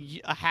played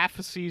a half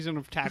a season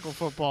of tackle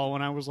football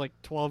when I was like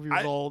 12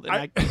 years old, and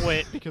I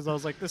quit because I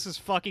was like, "This is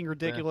fucking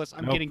ridiculous.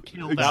 I'm getting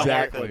killed."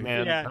 Exactly, Not worth it,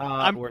 man. Yeah,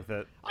 Not worth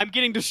it. I'm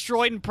getting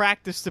destroyed in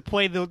practice to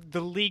play the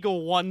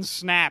legal one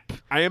snap.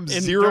 I am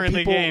during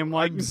the game.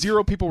 Like, I'm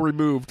 0 people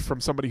removed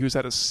from somebody who's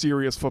had a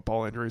serious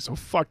football injury. So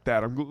fuck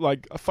that. I'm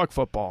like fuck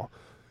football.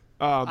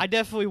 I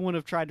definitely wouldn't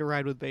have tried to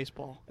ride with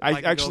baseball. If I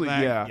could actually, go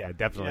back. yeah. Yeah,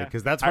 definitely. Yeah.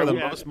 Because that's where the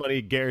Yeah. most money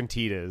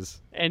guaranteed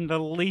is. And the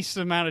least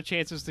amount of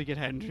chances to get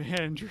head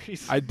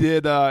injuries. I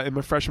did in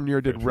my freshman year.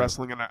 I did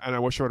wrestling, and I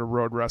wish I would have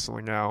rode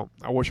wrestling out.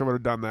 I wish I would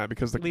have done that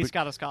because At least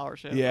got a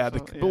scholarship. yeah,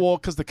 so,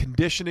 because the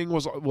conditioning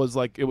was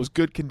like it was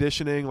good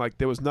conditioning. Like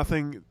there was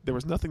nothing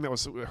that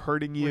was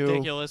hurting you.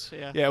 ridiculous.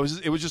 Yeah. Yeah,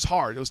 it was just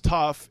hard. It was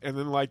tough, and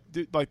then like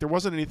there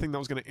wasn't anything that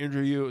was going to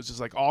injure you. It was just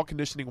like all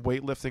conditioning,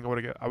 weightlifting.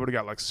 I would have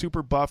got like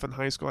super buff in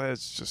high school.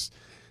 It's just.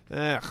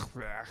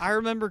 I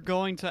remember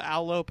going to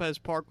Al Lopez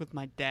Park with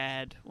my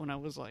dad when I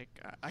was like,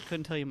 I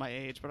couldn't tell you my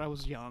age, but I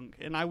was young,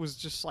 and I was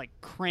just like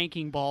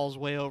cranking balls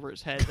way over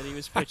his head that he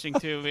was pitching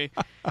to me.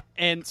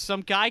 And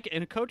some guy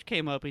and a coach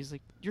came up, and he's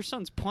like, "Your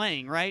son's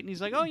playing, right?" And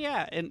he's like, "Oh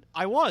yeah," and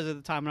I was at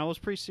the time, and I was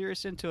pretty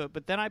serious into it.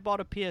 But then I bought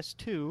a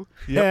PS2,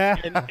 Yeah.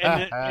 and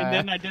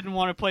then I didn't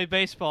want to play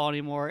baseball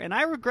anymore, and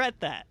I regret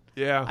that.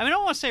 Yeah. I mean, I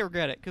don't want to say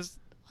regret it because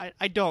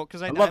I don't,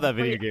 because I love that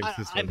video game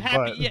system, I'm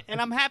happy, but- yeah,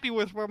 and I'm happy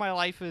with where my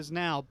life is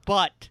now.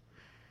 But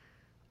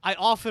I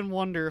often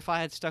wonder if I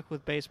had stuck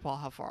with baseball,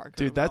 how far I could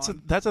Dude, have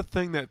gone. that's a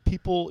thing that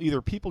people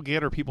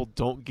get or people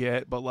don't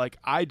get. But like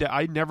I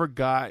never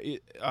got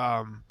it,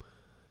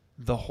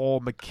 the whole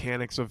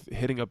mechanics of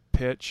hitting a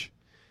pitch.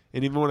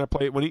 And even when I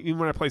play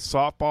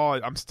softball,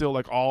 I'm still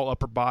like all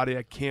upper body.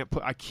 I can't.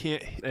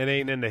 It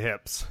ain't in the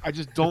hips. I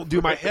just don't do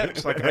my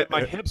hips. Like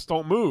my hips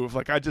don't move.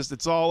 Like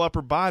it's all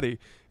upper body.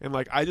 And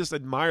like I just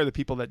admire the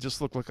people that just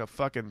look like a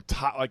fucking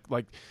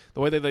like the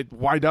way they like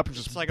wind up and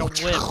just It's like a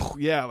whip.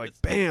 Yeah, like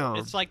bam.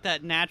 It's like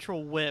that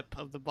natural whip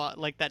of the body,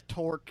 like that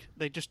torque.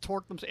 They just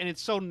torque them, and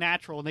it's so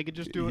natural, and they could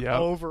just do it Yep.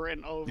 over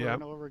and over Yep.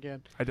 and over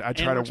again. I And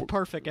try it looks to.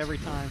 perfect every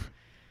time.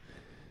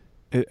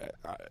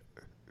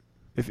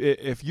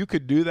 If you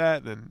could do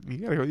that, then you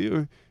gotta go.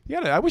 You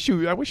gotta. I wish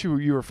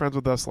you were friends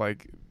with us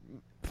like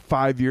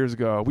 5 years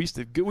ago. We used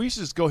to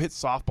just go hit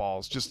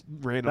softballs just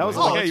randomly. That was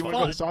like, fun. hey, It's you want to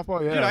go to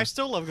softball? Yeah. Dude, I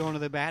still love going to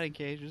the batting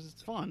cages.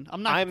 It's fun.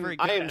 I'm not very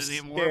good I am at it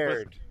anymore.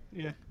 scared.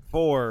 But,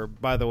 yeah.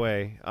 By the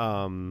way,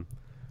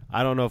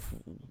 I don't know if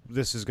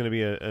this is going to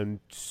be a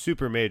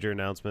super major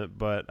announcement,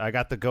 but I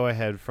got the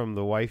go-ahead from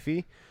the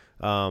wifey.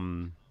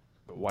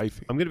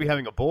 Wifey. I'm going to be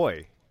having a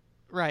boy.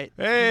 Right.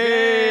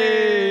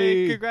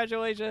 Hey! Yay!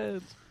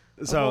 Congratulations.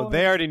 So boy.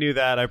 they already knew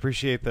that. I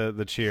appreciate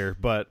the cheer.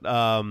 But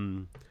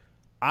I'm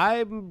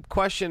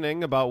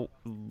questioning about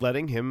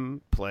letting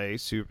him play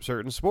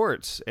certain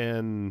sports.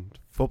 And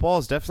football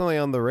is definitely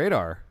on the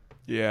radar.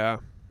 Yeah.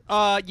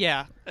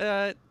 Yeah.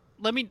 I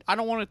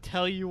don't want to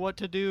tell you what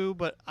to do,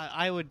 but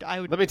I would.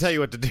 Let me tell you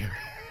what to do.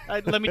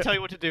 Let me tell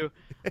you what to do.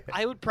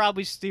 I would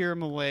probably steer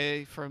him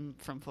away from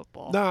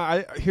football.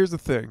 No, here's the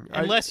thing.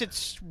 Unless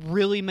it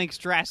really makes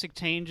drastic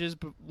changes,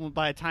 but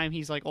by the time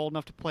he's like old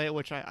enough to play it,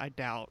 which I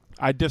doubt.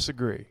 I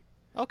disagree.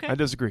 Okay. I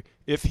disagree.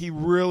 If he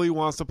really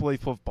wants to play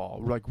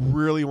football, like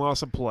really wants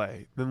to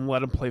play, then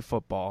let him play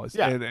football.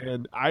 Yeah.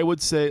 And I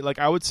would say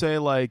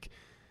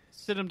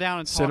sit him down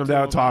and sit talk him to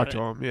down, him talk about to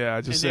it. him.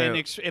 Yeah, just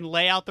and say then and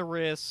lay out the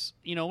risks.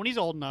 When he's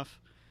old enough,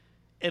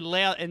 and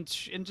lay out and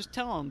just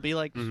tell him, be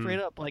like straight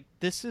up, like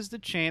this is the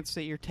chance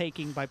that you're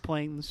taking by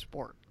playing the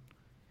sport,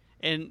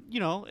 and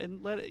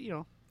and let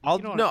it,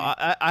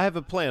 I have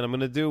a plan. I'm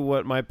going to do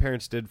what my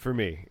parents did for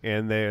me,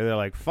 and they're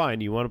like,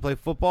 "Fine, you want to play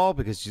football?"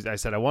 Because I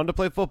said I wanted to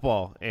play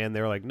football, and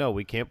they were like, "No,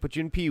 we can't put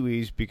you in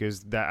pee-wees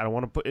because I don't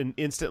want to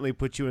instantly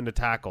put you into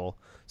tackle."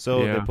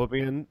 So Yeah. they put me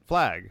in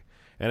flag,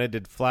 and I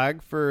did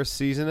flag for a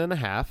season and a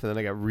half, and then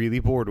I got really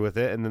bored with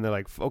it, and then they're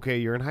like, "Okay,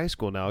 you're in high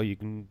school now, you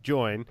can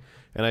join."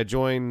 And I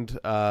joined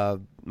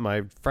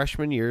my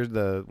freshman year.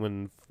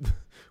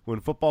 When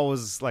football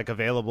was like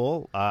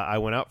available, I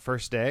went out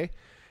first day.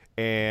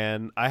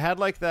 And I had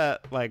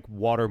that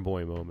water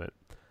boy moment.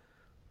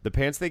 The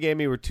pants they gave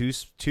me were too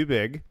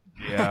big.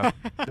 yeah.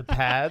 The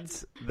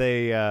pads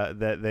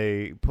that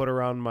they put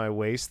around my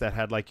waist that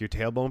had your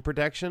tailbone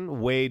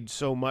protection weighed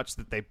so much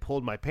that they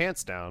pulled my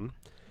pants down.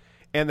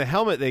 And the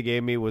helmet they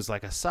gave me was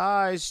a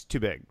size too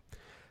big.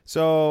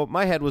 So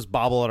my head was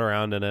bobbling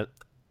around in it.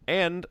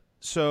 And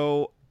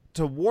so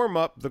to warm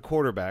up the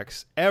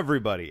quarterbacks,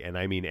 everybody, and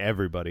I mean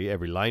everybody,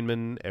 every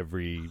lineman,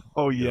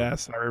 Oh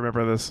yes, I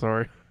remember this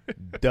story.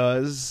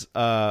 does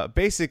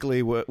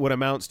basically what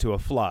amounts to a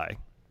fly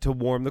to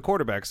warm the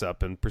quarterbacks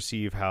up and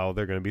perceive how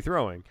they're going to be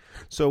throwing.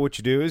 So what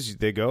you do is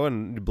they go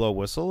and you blow a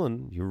whistle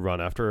and you run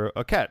after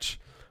a catch.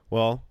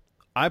 Well,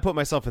 I put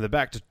myself in the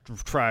back to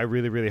try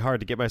really, really hard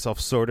to get myself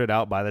sorted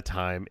out by the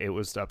time it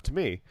was up to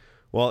me.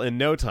 Well, in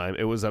no time,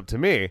 it was up to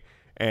me.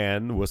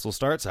 And whistle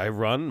starts. I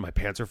run. My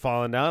pants are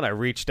falling down. I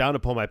reach down to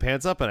pull my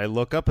pants up, and I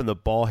look up, and the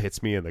ball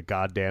hits me in the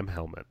goddamn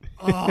helmet.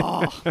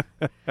 Oh,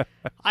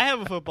 I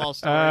have a football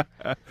story.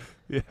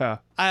 Yeah.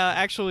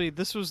 Actually,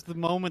 this was the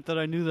moment that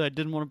I knew that I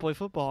didn't want to play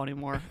football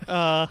anymore.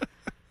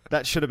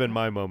 That should have been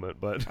my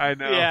moment, but I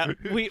know. Yeah,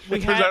 we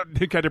Turns had. out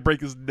Nick had to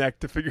break his neck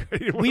to figure out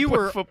he didn't want We to play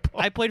were.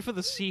 football. I played for the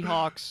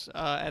Seahawks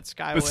at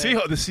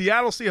Skyway. The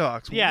Seattle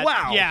Seahawks. Yeah,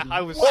 Wow. yeah, I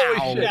was.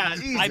 Holy shit. Yeah,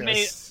 I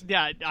Jesus. made.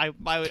 Yeah,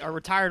 I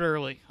retired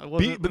early. I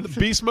wasn't. But the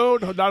beast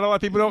mode. Not a lot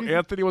of people know.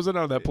 Anthony wasn't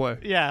on that play.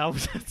 Yeah, I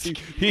was.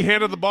 He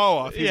handed the ball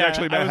off. He's Yeah,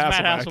 actually I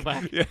Matt was Hasselbeck.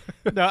 Matt Hasselbeck.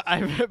 Yeah. No,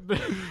 I.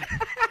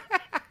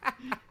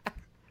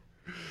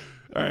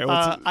 All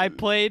right. I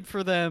played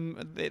for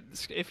them.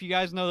 If you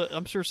guys know,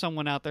 I'm sure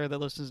someone out there that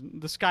listens,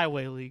 the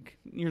Skyway League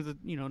near the.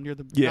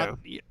 Yeah.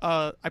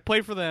 I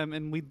played for them,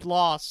 and we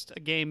lost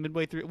a game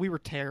midway through. We were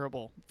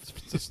terrible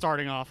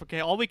starting off. Okay,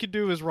 all we could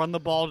do is run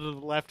the ball to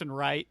the left and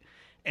right,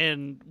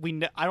 and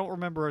I don't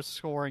remember us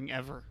scoring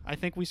ever. I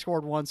think we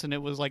scored once, and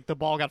it was like the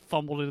ball got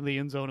fumbled into the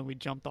end zone, and we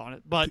jumped on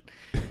it. But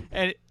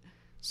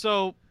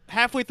so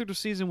halfway through the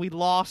season, we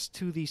lost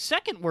to the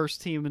second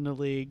worst team in the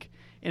league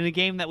in a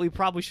game that we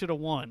probably should have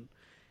won.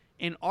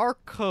 And our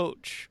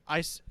coach,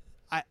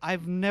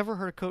 I've never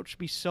heard a coach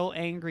be so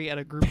angry at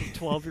a group of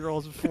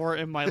 12-year-olds before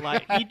in my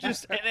life. He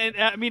just, and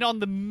I mean, on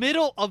the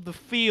middle of the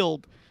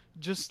field,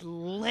 just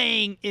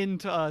laying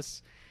into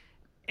us.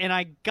 And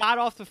I got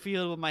off the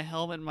field with my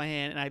helmet in my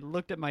hand, and I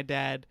looked at my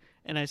dad,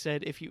 and I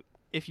said, if you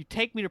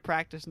take me to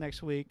practice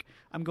next week,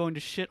 I'm going to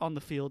shit on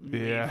the field. And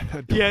Yeah.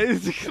 yeah,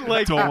 it's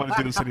like, I don't want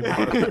to do this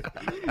anymore.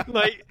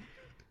 like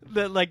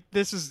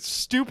this is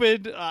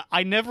stupid.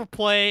 I never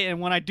play,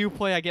 and when I do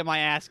play, I get my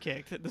ass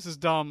kicked. This is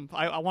dumb.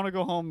 I want to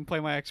go home and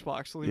play my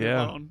Xbox. Leave me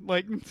alone.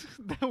 Like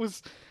that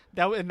was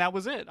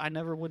it. I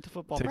never went to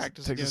football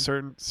practice takes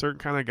again. a certain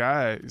kind of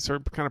guy,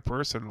 certain kind of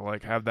person to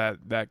like have that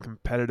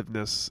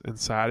competitiveness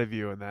inside of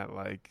you and that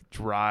like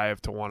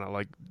drive to want to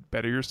like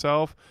better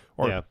yourself,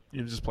 or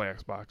you just play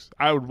Xbox.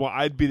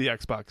 I'd be the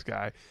Xbox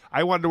guy.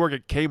 I wanted to work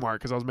at Kmart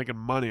because I was making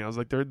money. I was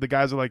like, the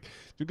guys are like,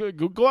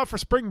 go out for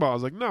spring ball. I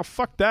was like, no,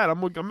 fuck that. I'm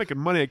making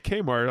money at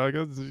Kmart. Like,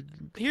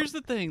 here's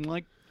the thing,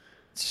 like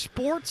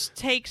sports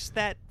takes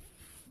that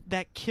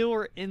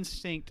killer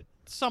instinct.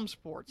 Some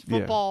sports,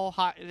 football,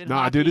 hockey.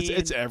 Nah, dude,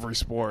 it's every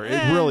sport.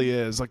 It really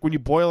is. Like when you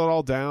boil it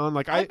all down,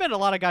 like I've met a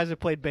lot of guys that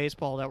played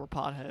baseball that were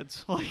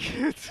potheads.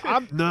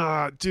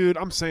 Like, dude,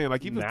 I'm saying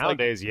like even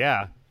nowadays,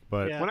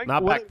 but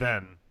not back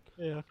then.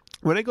 Yeah.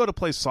 When I go to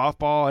play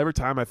softball, every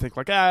time I think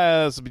like,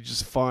 this will be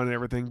just fun and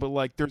everything. But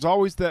like, there's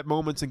always that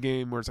moments in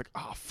game where it's like,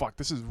 oh fuck,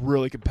 this is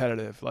really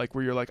competitive. Like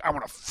where you're like, I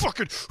want to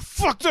fucking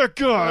fuck that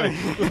guy.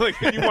 Like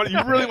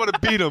you really want to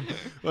beat him.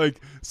 Like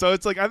so,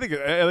 it's like I think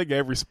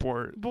every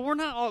sport. But we're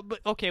not all. But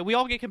okay, we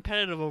all get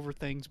competitive over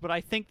things. But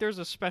I think there's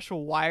a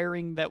special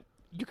wiring that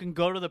you can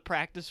go to the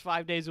practice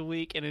 5 days a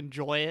week and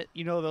enjoy it.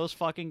 You know those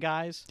fucking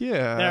guys?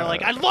 Yeah. They're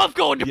like, I love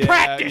going to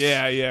practice.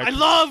 Yeah. I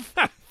love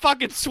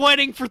fucking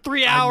sweating for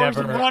 3 hours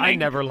and running. I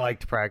never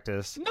liked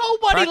practice.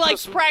 Nobody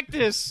likes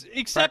practice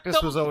except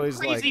practice those was always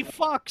crazy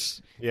fucks.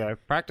 Yeah,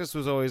 practice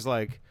was always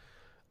like,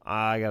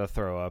 I got to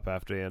throw up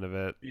after the end of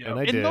it. Yeah. And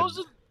I did.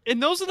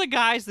 Those are the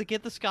guys that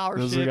get the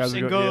scholarships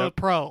and go to the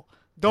pro.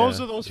 Those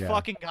Yeah, are those yeah.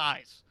 fucking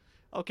guys.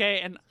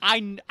 Okay? And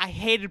I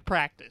hated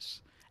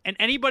practice. And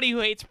anybody who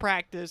hates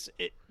practice,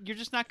 you're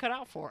just not cut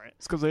out for it.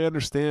 It's because they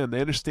understand. They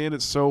understand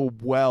it so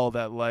well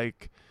that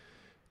like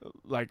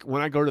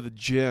when I go to the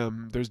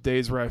gym, there's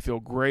days where I feel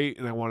great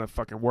and I want to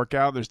fucking work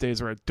out. And there's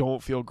days where I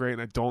don't feel great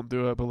and I don't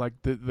do it. But like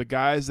the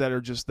guys that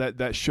are just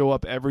that show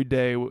up every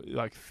day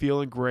like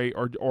feeling great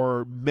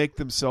or make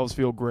themselves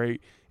feel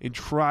great and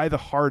try the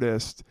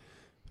hardest,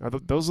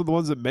 those are the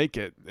ones that make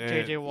it.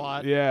 And, JJ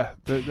Watt. Yeah,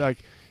 like.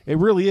 It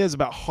really is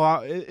about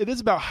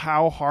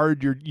how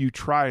hard you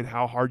try and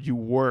how hard you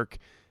work.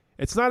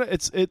 It's not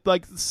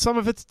like some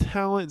of it's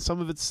talent and some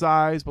of it's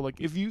size, but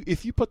like if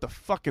you put the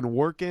fucking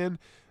work in,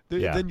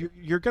 then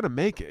you're gonna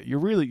make it.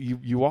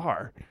 You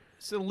are.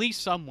 It's at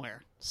least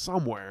somewhere.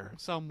 Somewhere.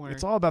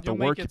 It's all about the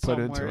work you put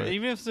into it.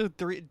 Even if it's a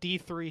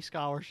D3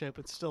 scholarship,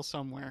 it's still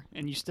somewhere,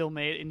 and you still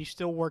made it, and you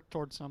still work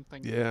towards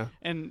something. Yeah.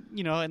 And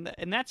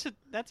and that's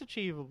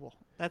achievable.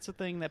 That's the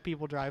thing that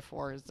people drive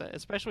for, is that,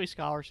 especially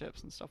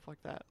scholarships and stuff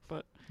like that.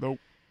 But nope.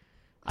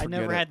 I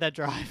never had that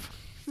drive.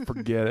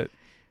 Forget it.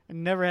 I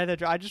never had that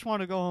drive. I just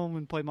want to go home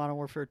and play Modern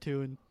Warfare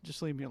 2 and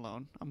just leave me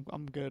alone.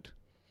 I'm good.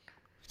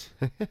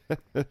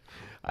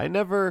 I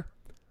never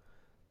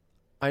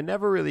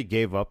really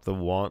gave up the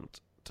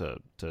want to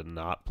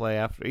not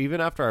play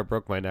even after I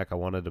broke my neck. I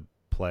wanted to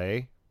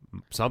play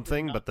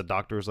something, but the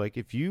doctor was like,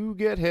 if you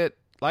get hit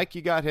like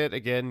you got hit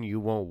again, you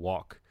won't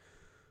walk.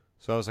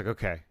 So I was like,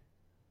 okay,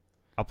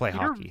 I'll play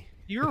hockey.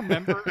 Do you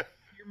remember?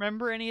 You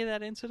remember any of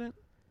that incident?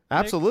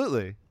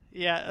 Absolutely. Nick?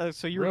 Yeah.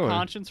 So you were Really?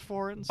 conscious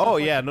for it. And stuff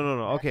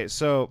No. Okay,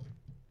 so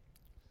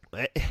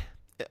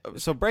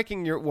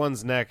breaking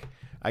one's neck.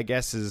 I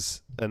guess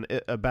is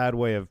a bad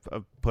way of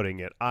putting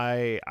it.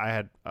 I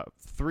had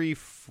three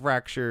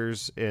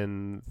fractures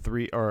in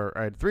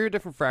I had three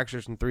different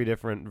fractures in three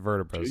different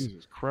vertebrae.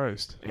 Jesus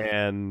Christ.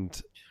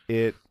 And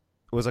it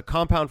was a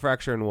compound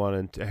fracture in one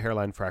and a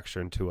hairline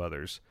fracture in two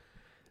others.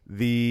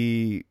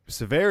 The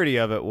severity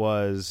of it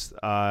was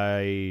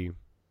I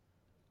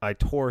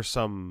tore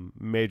some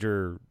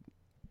major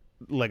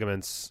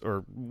ligaments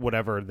or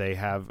whatever they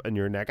have in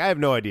your neck. I have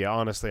no idea.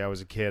 Honestly, I was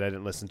a kid. I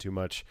didn't listen too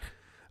much.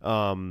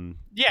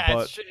 Yeah,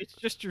 but, it's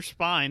just your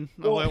spine.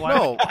 Well,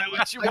 Why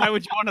would you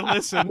want to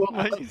listen?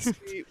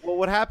 Well,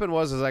 what happened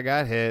was I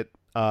got hit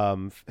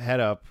head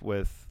up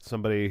with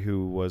somebody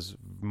who was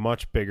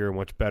much bigger and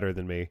much better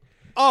than me.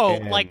 Oh,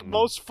 like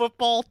most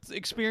football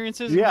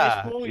experiences in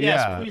high school?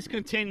 Yes, yeah. Please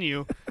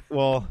continue.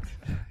 Well,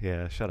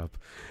 yeah, shut up.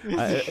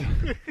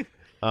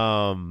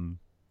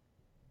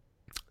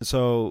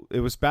 So it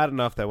was bad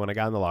enough that when I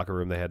got in the locker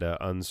room, they had to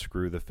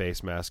unscrew the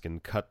face mask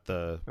and cut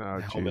the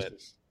helmet.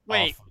 Jesus.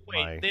 Wait,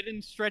 they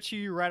didn't stretch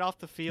you right off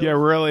the field? Yeah,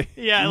 really?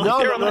 Yeah,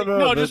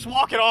 No, just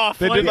walk it off.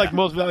 They did like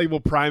Most Valuable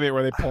Primate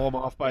where they pull him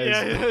off by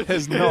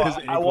his ankles.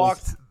 I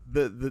walked.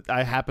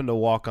 I happened to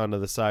walk onto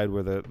the side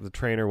where the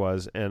trainer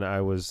was, and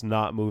I was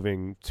not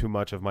moving too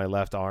much of my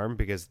left arm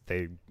because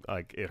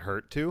it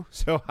hurt too.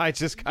 So I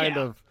just kind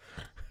of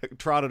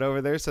trotted over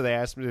there. So they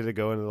asked me to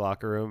go into the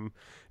locker room,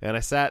 and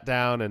I sat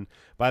down. And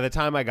by the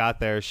time I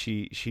got there,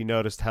 she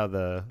noticed how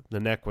the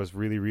neck was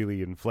really,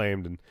 really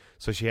inflamed, and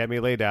so she had me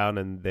lay down,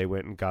 and they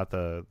went and got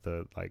the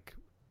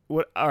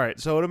what? All right,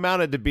 so it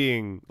amounted to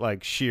being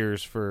like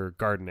shears for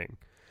gardening.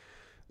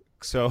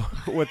 So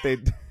what they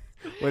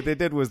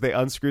did was they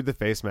unscrewed the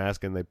face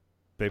mask and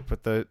they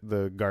put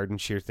the garden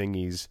shear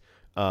thingies.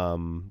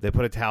 They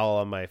put a towel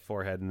on my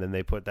forehead and then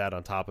they put that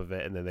on top of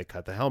it and then they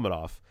cut the helmet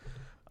off.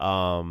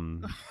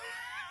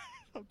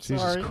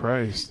 Jesus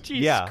Christ.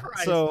 Jesus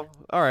Christ. So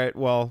all right,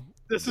 well,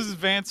 this is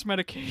advanced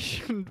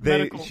medication.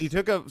 She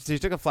took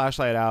a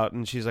flashlight out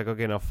and she's like,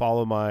 okay, now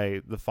follow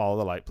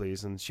the light,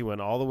 please. And she went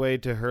all the way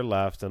to her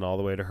left and all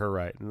the way to her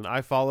right, and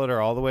I followed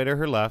her all the way to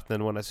her left.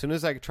 And as soon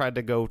as I tried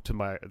to go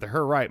to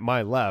her right,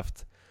 my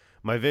left,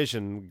 my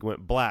vision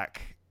went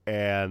black,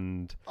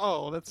 and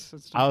that's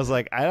I was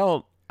like,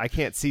 I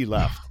can't see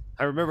left.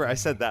 I remember I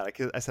said that.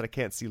 I said I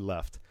can't see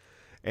left,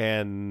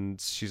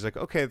 and she's like,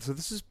 okay, so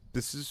this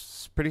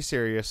is pretty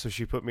serious. So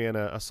she put me in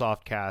a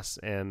soft cast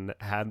and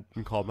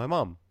called my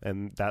mom,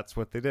 and that's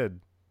what they did.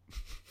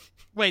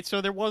 Wait, so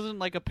there wasn't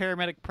like a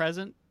paramedic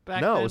present back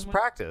then? No, it was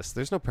practice.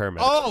 There's no paramedic.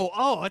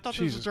 I thought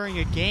this was during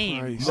a game.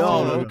 Christ.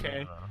 No,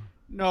 okay.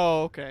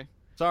 No, okay.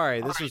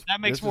 Sorry, that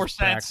makes more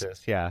sense.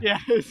 Practice. Yeah.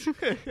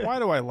 Why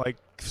do I like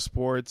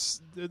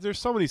sports? There's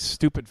so many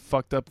stupid,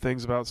 fucked up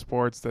things about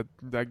sports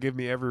that give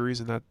me every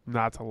reason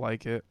not to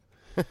like it.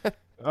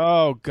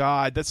 Oh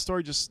God, that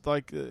story just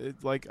I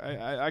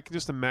can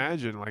just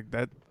imagine like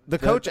that. The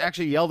coach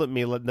actually yelled at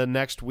me the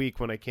next week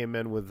when I came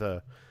in with I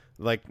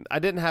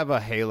didn't have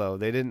a halo.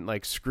 They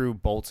didn't screw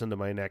bolts into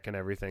my neck and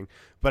everything,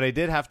 but I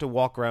did have to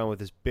walk around with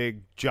this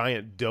big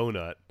giant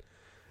donut,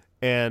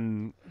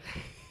 and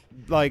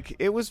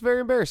it was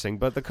very embarrassing.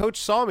 But the coach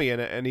saw me in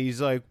it, and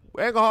he's like,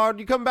 "Engelhard,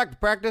 you coming back to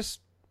practice?"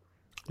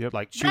 Yep.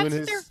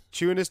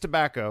 Chewing his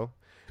tobacco.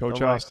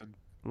 Coach Austin.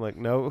 I'm like,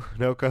 no,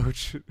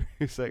 coach.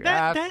 He's like,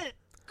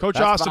 Coach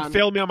Austin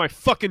failed me on my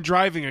fucking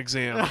driving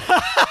exam.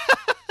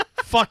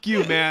 Fuck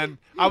you, man.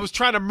 I was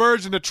trying to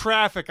merge into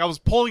traffic. I was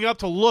pulling up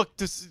to look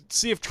to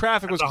see if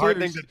traffic was clear.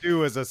 That's a hard thing to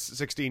do as a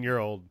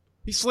 16-year-old.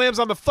 He slams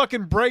on the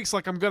fucking brakes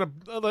like I'm gonna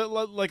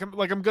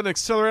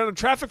accelerate on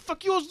traffic.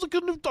 Fuck you! I was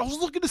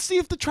looking to see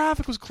if the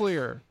traffic was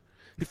clear.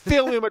 He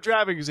failed me on my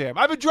driving exam.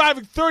 I've been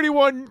driving 30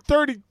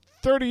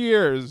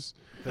 years.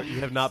 You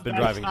have not been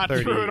driving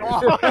 30 true years. at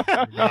all.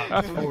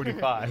 Not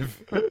 45.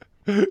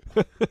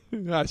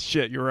 Ah,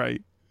 shit, you're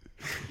right.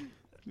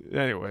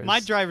 Anyways, my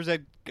driver's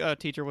ed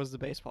teacher was the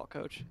baseball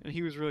coach, and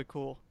he was really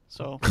cool.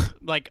 So,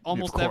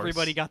 almost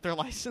everybody got their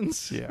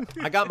license. Yeah,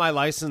 I got my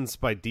license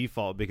by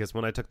default because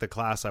when I took the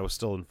class, I was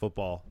still in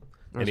football,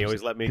 and he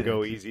always let me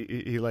go easy.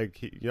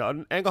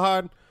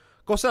 Engelhard,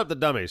 go set up the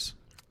dummies.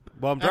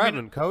 Well, I'm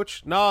driving,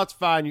 coach. No, it's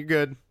fine. You're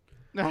good.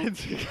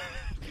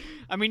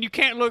 I mean, you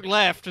can't look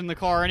left in the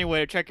car anyway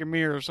to check your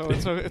mirror, so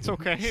it's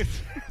okay.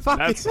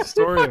 That's the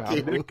story. How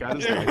Nick got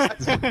his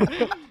license.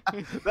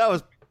 That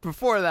was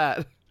before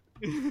that.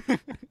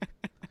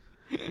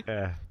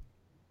 Yeah.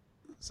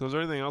 So is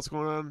there anything else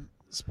going on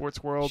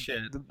sports world?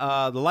 Shit.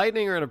 The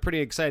Lightning are in a pretty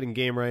exciting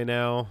game right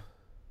now.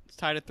 It's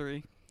tied at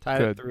 3.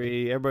 At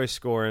 3. Everybody's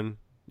scoring.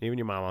 Even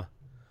your mama.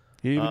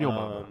 Even your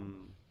mama.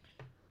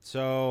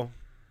 So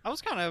I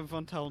was kind of having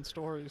fun telling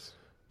stories.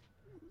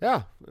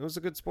 Yeah, it was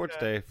a good sports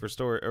day for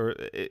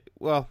story.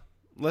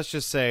 Let's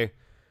just say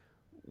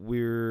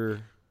we're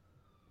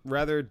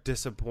rather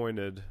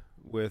disappointed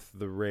with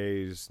the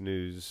Rays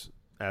news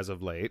as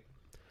of late.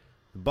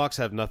 The Bucks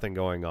have nothing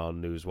going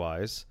on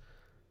news-wise.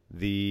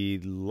 The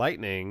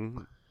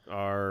Lightning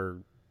are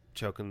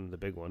choking the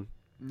big one.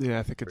 Yeah,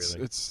 I think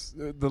it's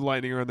the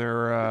Lightning are on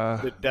their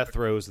the death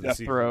throes of the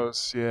season. Death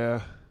throes,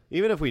 yeah.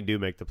 Even if we do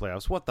make the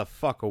playoffs, what the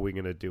fuck are we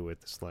gonna do with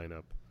this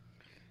lineup?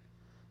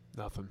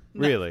 Nothing.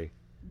 Really?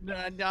 No,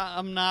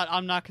 I'm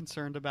not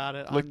concerned about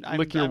it.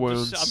 Lick your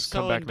wounds. I'm come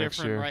so back next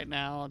indifferent year. right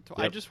now.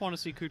 I Yep. just want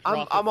to see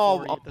Kucherov. I'm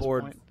all at on this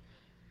board. point.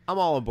 I'm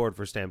all on board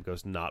for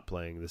Stamkos not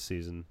playing this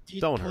season.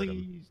 Don't hurt him.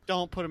 Please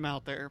don't put him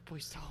out there.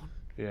 Please don't.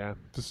 Yeah,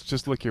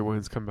 just lick your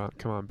wounds. Come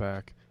on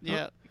back.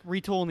 Yeah,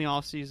 retool in the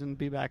off season.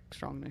 Be back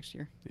strong next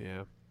year.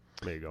 Yeah.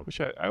 There you go.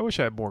 I wish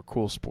I had more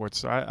cool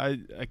sports. I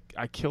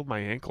killed my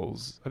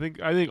ankles. I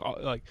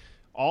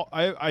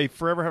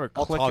forever have a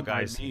All click tall in my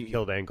guys knee.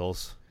 killed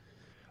ankles.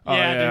 Oh,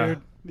 Yeah,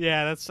 dude.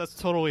 Yeah, that's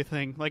totally a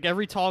thing. Like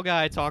every tall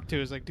guy I talk to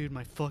is like, dude,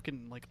 my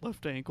fucking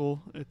left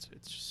ankle, it's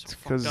just so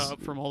fucked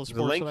up from all the The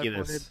sports that I played.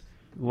 lankiness.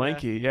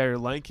 Lanky, yeah, you're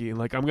lanky.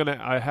 Like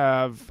I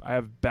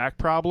have back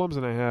problems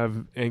and I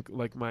have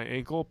my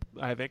ankle.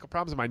 I have ankle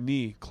problems and my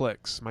knee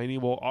clicks. My knee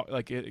will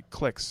it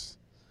clicks.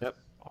 Yep.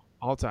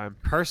 All the time.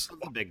 Curse of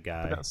the big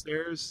guy.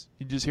 Downstairs,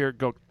 you just hear it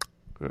go.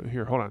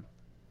 Here, hold on.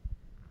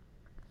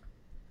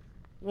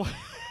 What?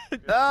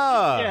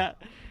 Ah! Yeah.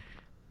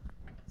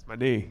 It's my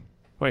knee.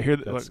 Wait, here.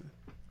 That's-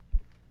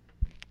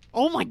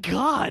 Oh my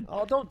god.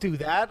 Oh, don't do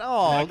that.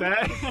 Oh,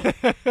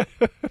 that.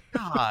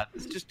 God.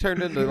 It's just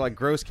turned into like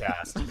gross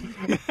cast.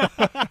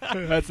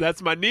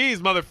 that's my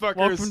knees, motherfuckers.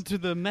 Welcome to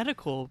the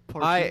medical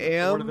portion I of the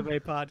am- Word of the Bay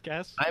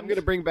podcast. I'm going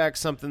to bring back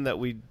something that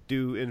we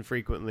do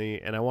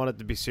infrequently, and I want it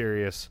to be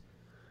serious.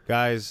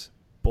 Guys,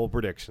 bold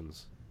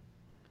predictions.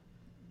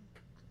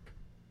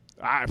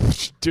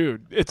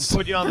 Dude, it's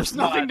Put you on There's the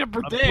spot. nothing to I'm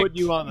predict. putting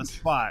you on the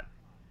spot.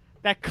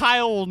 That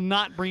Kyle will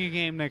not bring a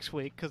game next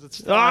week because it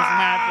still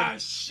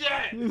hasn't shit.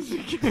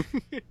 happened.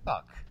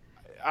 Fuck.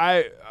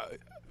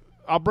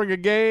 I'll bring a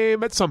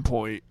game at some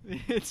point.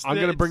 I'm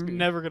gonna bring.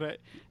 Never gonna.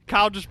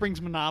 Kyle just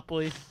brings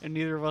Monopoly, and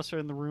neither of us are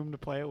in the room to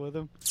play it with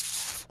him.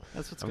 That's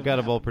what's. I've gonna got a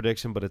happen. bold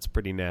prediction, but it's a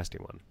pretty nasty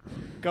one.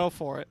 Go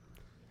for it.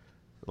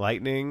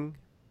 Lightning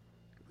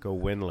go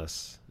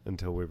winless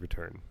until we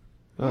return.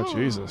 Oh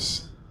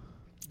Jesus!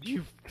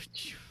 You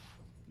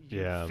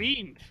Yeah.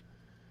 fiend.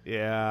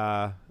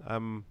 Yeah,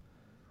 I'm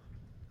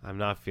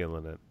not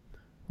feeling it.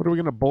 What are we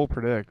gonna bold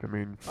predict? I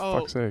mean, Oh,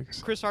 fuck's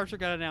sakes. Chris Archer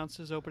got announced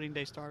as opening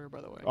day starter, by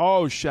the way.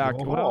 Oh, Shaq.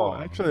 Whoa. Well,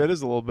 actually, that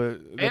is a little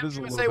bit. That And is a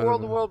you little say bit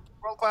world of to a-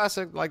 world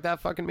classic, like that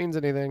fucking means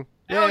anything.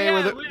 Hell Yay,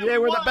 yeah,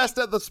 we're the best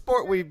at the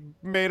sport we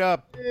made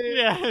up.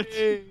 Yeah.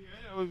 Hey,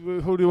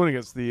 who do you win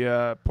against?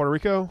 The Puerto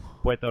Rico?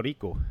 Puerto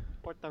Rico.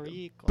 Puerto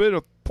Rico. Bit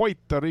of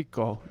Puerto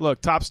Rico.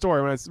 Look, top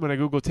story. When I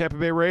Google Tampa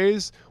Bay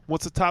Rays,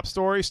 what's the top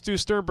story? Stu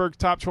Sternburg,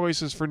 top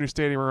choices for new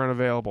stadium are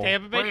unavailable.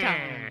 Tampa Bay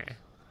Town.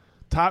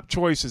 Top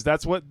choices.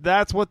 That's what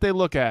they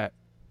look at.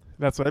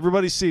 That's what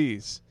everybody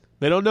sees.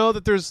 They don't know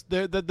that they're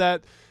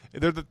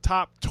the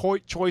top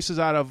choices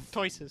out of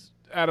Choices.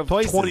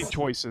 20 The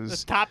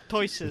choices. top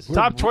choices.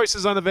 Top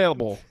choices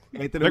unavailable.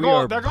 Nathan, They're we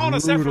are going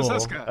to San brutal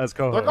Francisco. as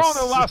They're co-hosts.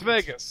 going to Las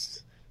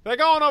Vegas. They're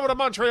going over to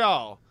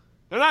Montreal.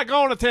 They're not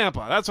going to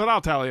Tampa. That's what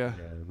I'll tell you. Yeah,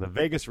 the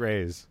Vegas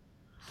Rays.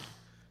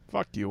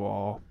 Fuck you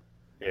all.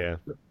 Yeah.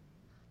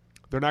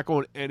 They're not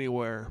going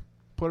anywhere.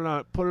 Put it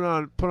on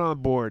the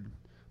board.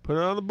 Put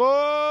it on the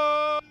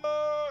board.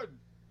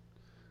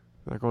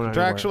 Not going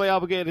anywhere. Contractually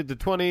obligated to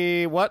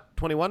 21?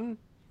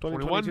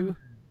 2022?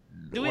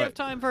 Do we have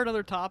time for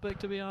another topic,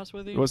 to be honest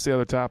with you? What's the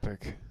other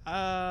topic?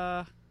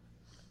 I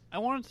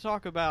wanted to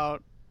talk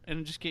about,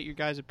 and just get your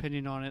guys'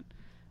 opinion on it.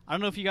 I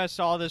don't know if you guys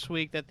saw this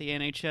week that the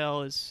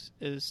NHL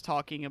is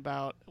talking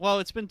about. Well,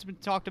 it's been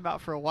talked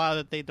about for a while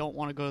that they don't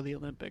want to go to the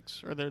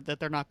Olympics, or that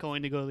they're not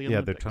going to go to the Yeah, they're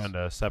Olympics. trying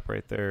to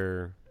separate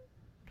their...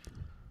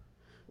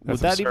 Would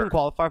That's that absurd. even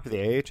qualify for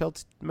the AHL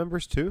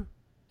members too?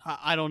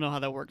 I don't know how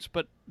that works,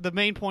 but the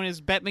main point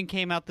is Bettman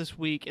came out this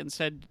week and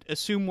said,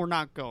 "Assume we're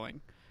not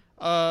going."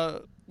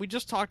 We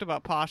just talked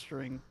about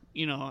posturing,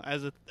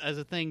 as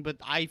a thing, but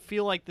I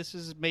feel like this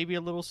is maybe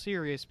a little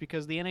serious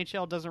because the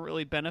NHL doesn't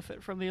really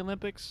benefit from the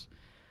Olympics.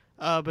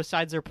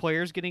 Besides their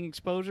players getting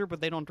exposure, but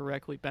they don't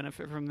directly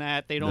benefit from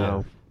that. They don't.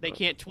 No. They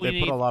can't tweet. They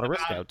put a lot of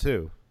risk about it. out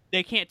too.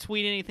 They can't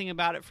tweet anything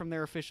about it from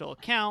their official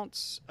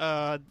accounts.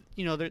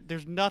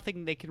 There's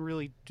nothing they can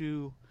really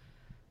do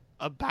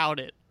about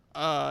it.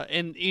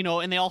 And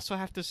they also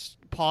have to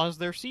pause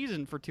their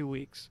season for 2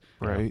 weeks,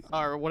 Right.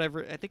 or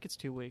whatever. I think it's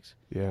 2 weeks.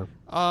 Yeah.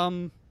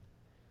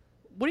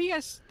 What do you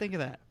guys think of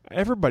that?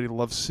 Everybody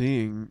loves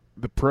seeing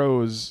the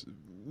pros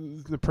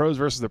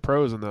versus the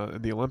pros in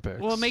the Olympics.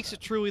 Well, it makes it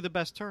truly the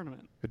best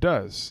tournament. It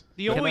does.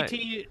 The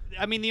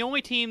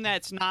only team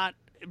that's not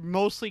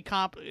mostly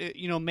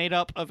made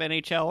up of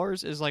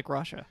NHLers is like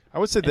Russia. I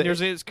would say And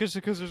that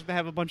because they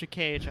have a bunch of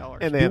KHLers.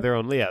 And they have their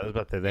own league. Yeah, I was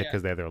about to say that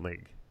because they have their own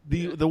league.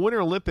 the Winter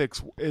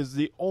Olympics is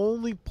the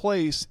only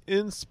place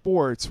in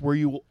sports where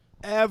you will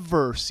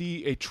ever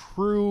see a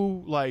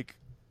true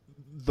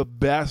the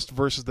best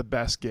versus the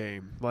best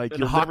game. Like And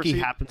you'll hockey never see,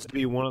 happens to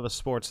be one of the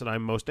sports that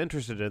I'm most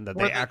interested in that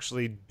they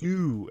actually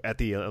do at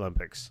the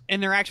Olympics.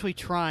 And they're actually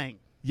trying.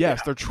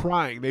 Yes, they're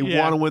trying. They Yeah.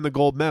 want to win the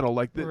gold medal.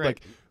 Right.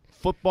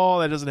 football,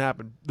 that doesn't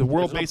happen. The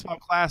World Baseball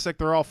Classic,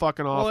 they're all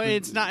fucking off. Well,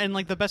 it's not, and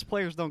like the best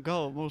players don't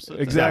go most of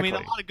the Exactly. time. I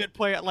mean, a lot of good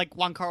players, like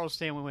Juan Carlos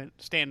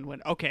Stanton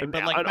went. Okay,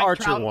 but like an Mike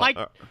Archer Trout, won.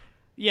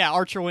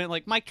 Archer went.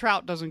 Like Mike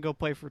Trout doesn't go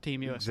play for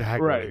Team USA.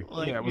 Exactly. Right.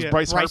 Like, yeah, was yeah,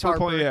 Bryce Bryce Harper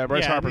playing? Harper. Yeah,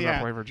 Bryce Yeah, Harper's yeah.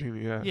 not playing for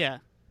Team. Yeah. Yeah.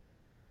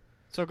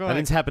 So go I ahead.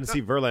 didn't happen to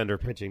see Verlander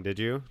pitching, did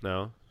you?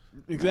 No.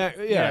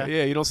 Exactly. Yeah.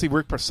 You don't see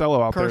Rick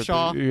Porcello out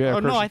Kershaw. there. Yeah, Oh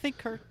no, Kershaw. I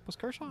think was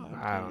Kershaw.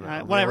 I don't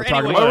know. Whatever. We're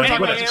talking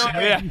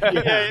Anyway, about-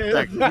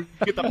 anyway,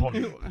 Get the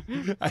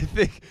point. I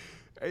think,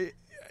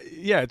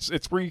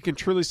 it's where you can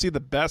truly see the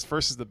best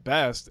versus the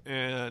best,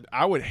 and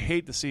I would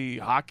hate to see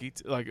hockey,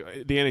 like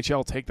the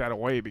NHL, take that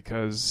away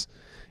because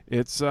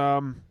it's,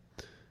 To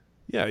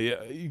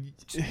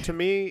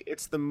me,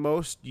 it's the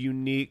most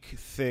unique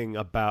thing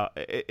about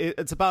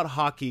it's about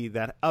hockey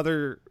that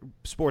other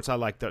sports I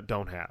like that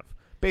don't have.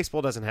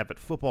 Baseball doesn't have it.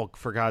 Football,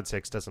 for God's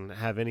sakes, doesn't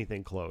have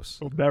anything close.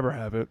 we'll never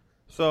have it.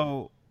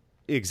 So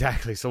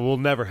exactly. So we'll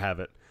never have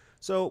it.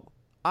 So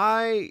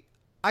I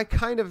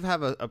kind of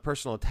have a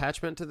personal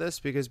attachment to this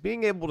because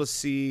being able to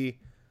see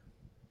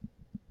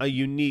a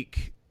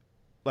unique,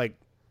 like,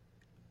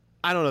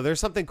 I don't know, there's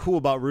something cool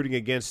about rooting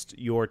against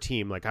your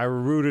team. Like, I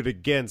rooted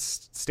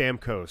against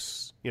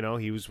Stamkos. You know,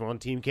 he was on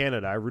Team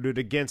Canada. I rooted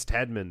against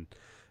Hedman.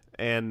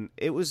 And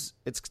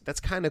that's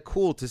kind of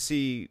cool to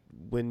see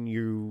when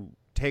you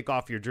take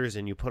off your jersey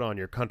and you put on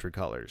your country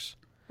colors.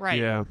 Right.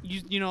 Yeah.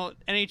 You know,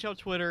 NHL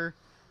Twitter,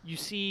 you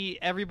see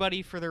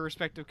everybody for their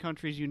respective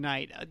countries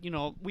unite.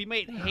 We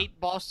might hate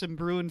Boston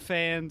Bruin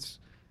fans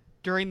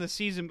during the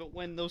season, but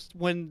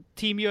when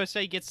Team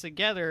USA gets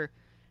together,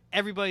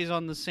 everybody's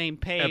on the same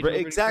page.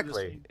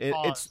 Exactly.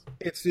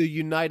 It's a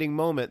uniting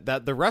moment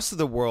that the rest of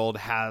the world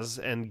has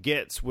and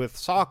gets with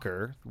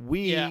soccer.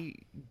 We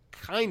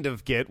kind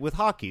of get with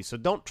hockey. So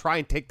don't try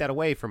and take that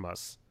away from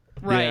us.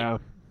 Right. Yeah.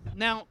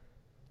 Now,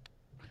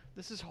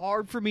 this is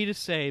hard for me to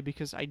say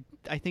because I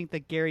think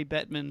that Gary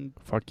Bettman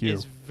Fuck you.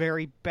 is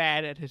very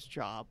bad at his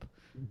job.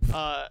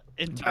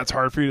 That's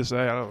hard for you to say.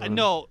 I don't know.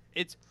 No,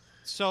 it's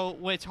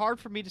hard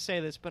for me to say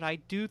this, but I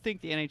do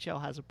think the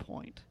NHL has a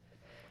point.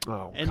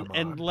 Oh, And come on.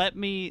 and let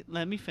me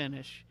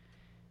finish.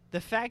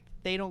 The fact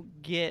that they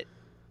don't get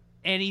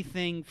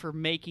anything for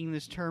making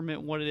this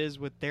tournament what it is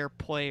with their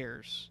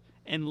players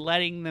and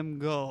letting them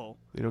go,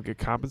 They don't get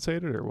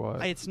compensated or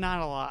what? it's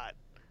not a lot.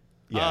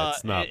 Yeah,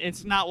 it's not.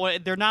 It's not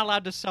what they're not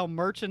allowed to sell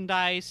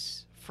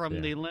merchandise from Yeah.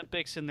 the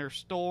Olympics in their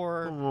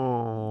store.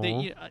 Oh,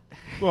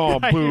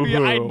 I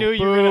boo-hoo. I knew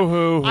you were gonna.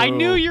 Boo-hoo. I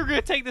knew you were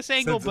gonna take this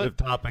angle, Sensitive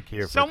but topic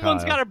here.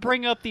 someone's got got to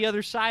bring up the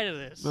other side of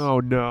this.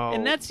 Oh no!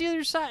 And that's the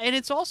other side, and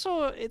it's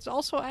also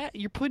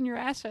you're putting your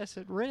assets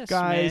at risk,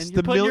 Guys, man. You're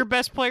the putting your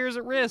best players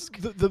at risk.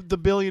 the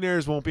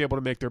billionaires won't be able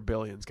to make their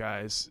billions,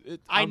 guys.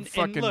 I'm with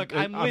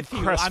you.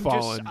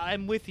 crestfallen.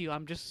 I'm with you.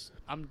 I'm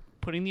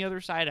putting the other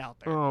side out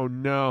there. Oh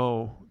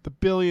no, the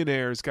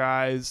billionaires,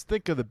 guys.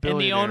 Think of the And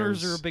billionaires. the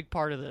owners are a big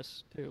part of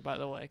this too, by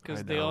the way,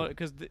 because I know.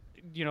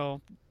 the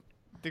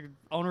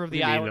owner of the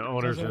The island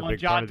owners doesn't are a want big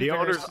John part of the Tavares.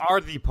 owners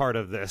are the part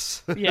of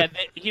this. Yeah,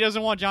 he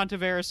doesn't want John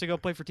Tavares to go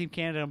play for Team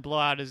Canada and blow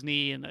out his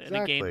knee in a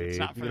game Exactly. that's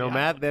not for You the know,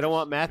 Matt. They don't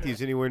want Islanders.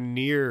 Matthews anywhere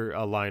near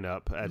a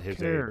lineup at Who his age.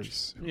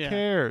 cares? Yeah. Who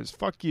cares?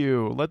 Fuck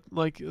you.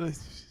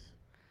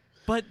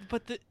 But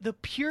the Do the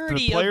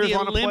purity of players the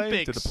want to play?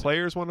 Olympics. Do the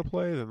players want to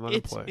play? Then let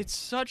them play. It's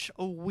such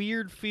a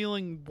weird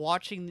feeling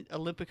watching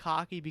Olympic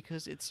hockey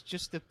because it's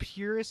just the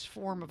purest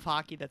form of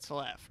hockey that's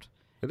left.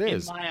 It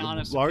is. In my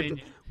honest Large-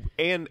 opinion.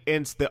 And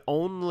it's the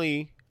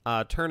only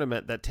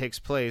tournament that takes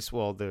place.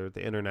 Well, the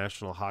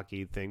international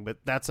hockey thing, but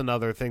that's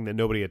another thing that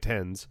nobody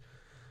attends.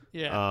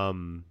 Yeah.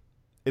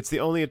 It's the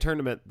only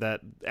tournament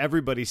that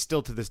everybody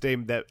still to this day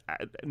that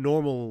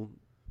normal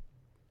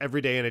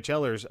everyday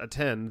NHLers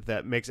attend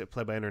that makes it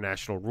play by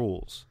international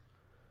rules.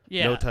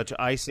 yeah. No touch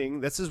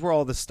icing. This is where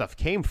all this stuff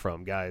came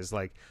from, guys.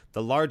 Like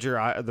the larger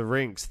the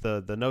rinks,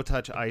 the no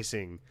touch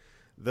icing,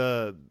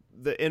 the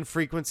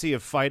infrequency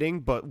of fighting.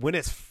 But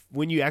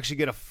when you actually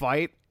get a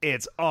fight,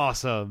 it's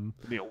awesome.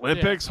 The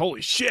Olympics?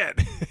 Holy shit!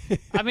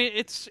 I mean,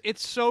 it's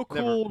so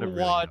cool never to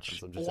really watch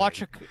happens, I'm just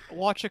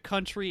watch a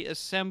country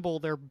assemble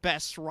their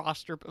best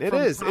roster. It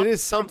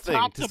is something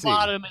from top to to see.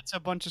 bottom. It's a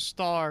bunch of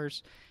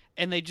stars,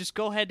 and they just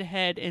go head to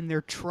head, and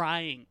they're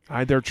trying,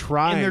 They're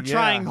trying. and they're yeah.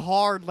 trying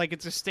hard, like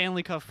it's a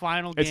Stanley Cup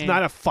final game. It's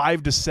not a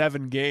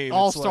 5-7 game.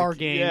 all-star It's like,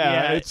 game.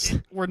 Yeah, it's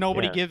where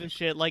nobody Yeah. gives a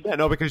shit. Like Yeah,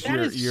 no, because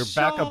that your is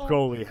backup so-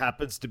 goalie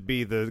happens to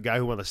be the guy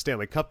who won the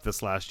Stanley Cup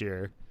this last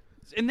year.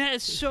 And that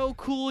is so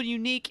cool and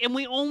unique, and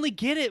we only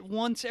get it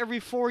once every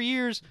 4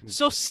 years.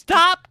 So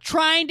stop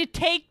trying to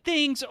take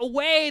things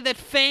away that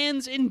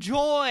fans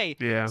enjoy.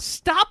 Yeah.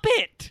 Stop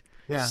it.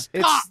 Yeah,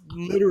 Stop.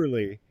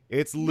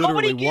 it's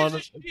Nobody literally gives one a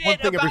shit thing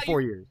every about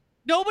 4 your- years.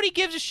 Nobody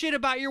gives a shit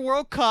about your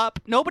World Cup.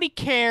 Nobody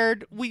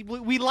cared. We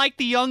like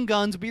the young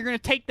guns, but you're gonna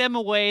take them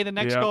away the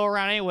next Yep. go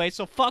around anyway.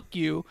 So fuck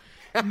you.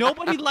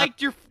 Nobody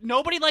likes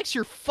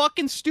your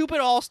fucking stupid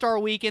All-Star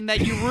weekend that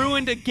you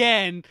ruined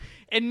again,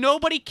 and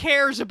nobody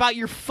cares about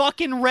your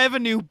fucking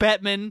revenue,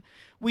 Bettman.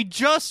 We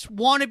just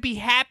want to be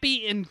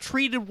happy and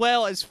treated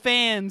well as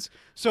fans.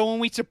 So when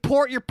we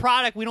support your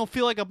product, we don't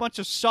feel like a bunch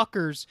of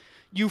suckers.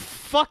 You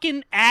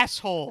fucking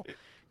asshole.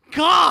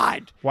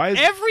 God.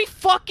 Every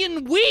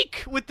fucking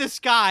week with this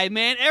guy,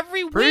 man.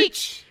 Every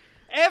week.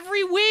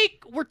 Every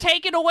week we're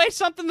taking away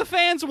something the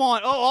fans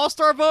want. Oh,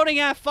 all-star voting?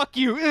 Fuck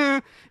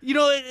you.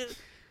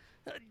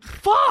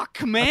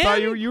 Fuck, man. I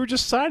thought you were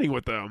just siding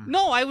with them.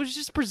 No, I was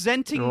just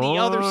presenting the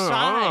other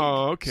side.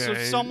 Oh, okay. So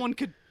someone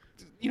could,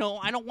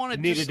 I don't want to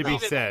needed to be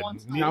said.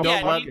 Don't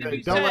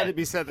let it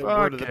be said that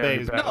Word of the Bay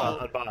is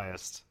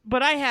unbiased.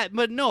 But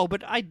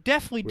I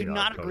definitely do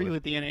not agree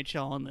with the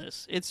NHL on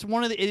this.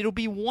 It'll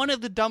be one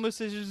of the dumbest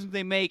decisions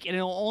they make, and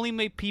it'll only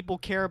make people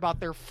care about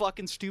their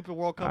fucking stupid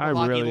World Cup of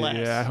hockey less.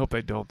 Yeah, I hope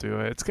they don't do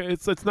it.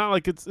 It's not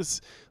like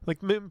it's like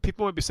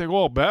people might be saying,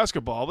 "Well,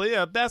 basketball," but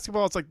yeah,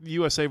 basketball. It's like the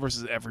USA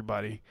versus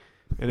everybody.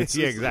 And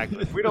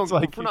exactly. If we're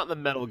not in the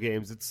medal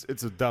games,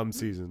 it's a dumb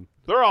season.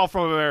 They're all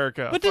from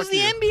America. But does the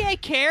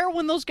NBA care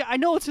when those guys? I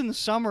know it's in the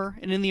summer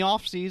and in the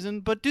off season,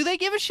 but do they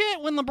give a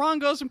shit when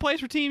LeBron goes and plays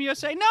for Team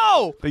USA?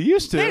 No, they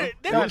used to. They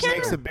don't care.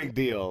 Makes a big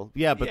deal.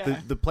 Yeah,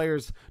 but the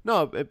players.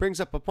 No, it brings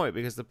up a point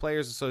because the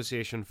Players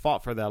Association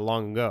fought for that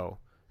long ago,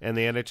 and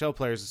the NHL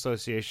Players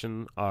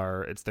Association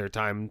it's their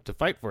time to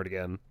fight for it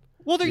again.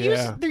 Well, they're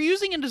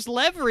using it as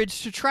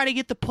leverage to try to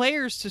get the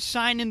players to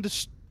sign into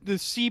the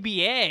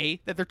CBA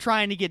that they're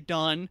trying to get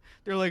done.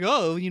 They're like,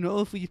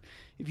 if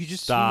you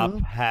just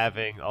stop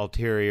having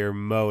ulterior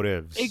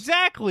motives.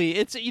 Exactly.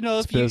 It's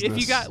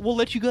we'll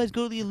let you guys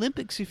go to the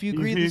Olympics if you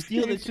agree to this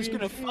deal that's just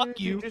gonna fuck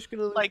you. You're just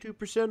gonna like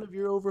 2% of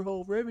your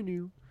overall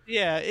revenue.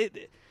 Yeah,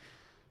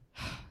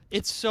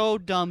 it's so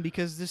dumb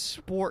because this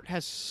sport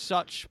has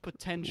such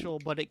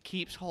potential, but it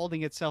keeps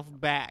holding itself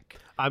back.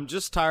 I'm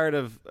just tired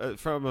of,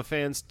 from a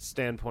fan's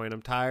standpoint,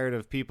 I'm tired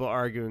of people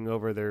arguing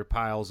over their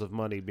piles of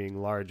money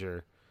being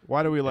larger.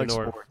 Why do we like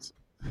sports?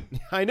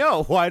 I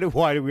know. Why do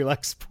we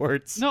like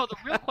sports? No, the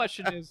real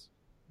question is,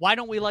 why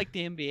don't we like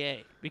the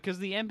NBA? Because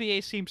the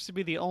NBA seems to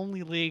be the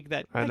only league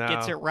that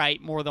gets it right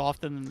more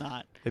often than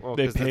not. They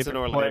pay it's in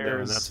Orlando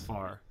players. and that's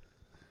far.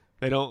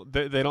 They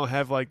don't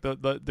have like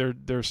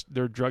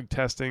their drug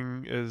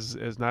testing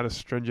is not as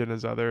stringent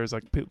as others.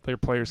 Like their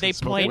players. They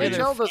play.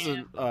 NHL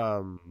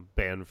doesn't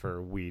ban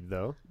for weed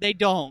though. They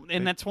don't,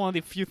 and that's one of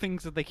the few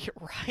things that they get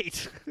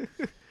right.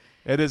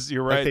 It is.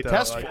 You're right. They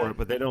test for it,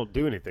 but they don't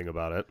do anything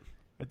about it.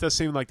 It does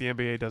seem like the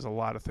NBA does a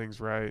lot of things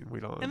right.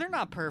 We don't, and they're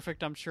not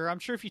perfect. I'm sure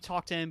if you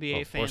talk to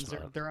NBA fans,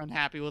 they're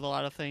unhappy with a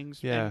lot of things.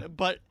 Yeah,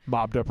 but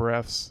mobbed up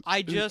refs.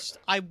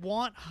 I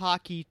want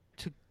hockey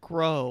to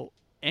grow,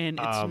 and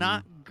it's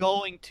not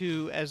going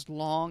to as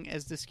long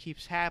as this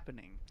keeps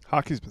happening.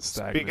 Hockey's been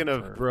stagnant. Speaking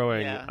of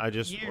growing, I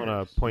just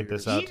want to point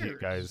this out to you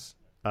guys.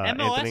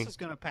 MLS Anthony, is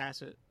going to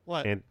pass it.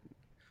 What? And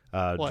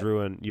what?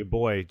 Drew and your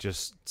boy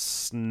just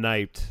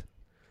sniped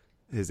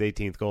his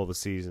 18th goal of the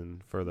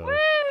season for the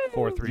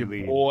 4-3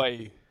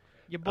 lead.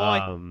 Your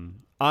boy.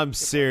 I'm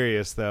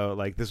serious though.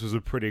 Like this was a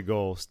pretty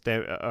goal.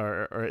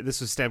 Or this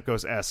was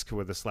Stamkos-esque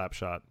with a slap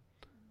shot.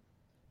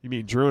 You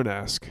mean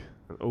Druin-esque?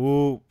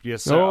 Ooh,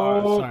 yes sir.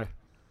 Oh, sorry.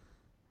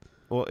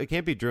 Well, it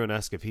can't be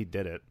Druin-esque if he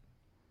did it.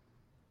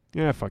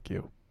 Yeah, fuck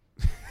you.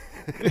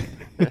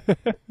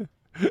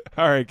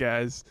 All right,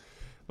 guys.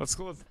 Let's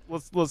call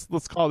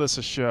this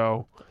a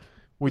show.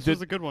 This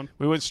was a good one.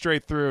 We went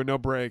straight through, no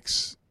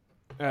breaks.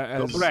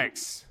 No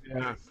breaks.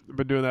 Yeah, I've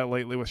been doing that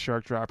lately with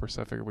Shark Dropper,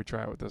 so I figured we'd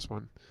try it with this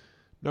one.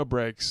 No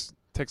breaks.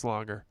 Takes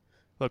longer.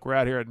 Look, we're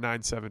out here at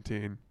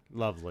 9:17.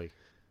 Lovely.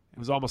 It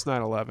was almost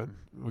 9:11.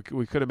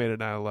 We could have made it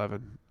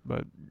 9:11,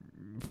 but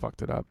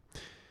fucked it up.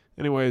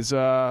 Anyways,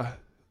 go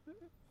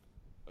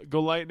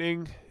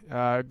Lightning.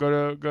 Go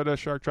to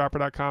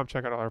sharkdropper.com.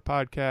 Check out all our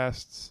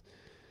podcasts.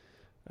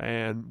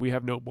 And we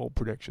have no bold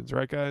predictions,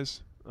 right,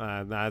 guys?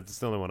 That's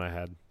the only one I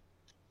had.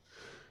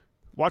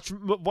 Watch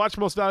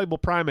Most Valuable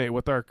Primate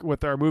with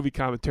our movie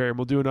commentary, and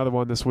we'll do another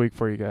one this week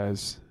for you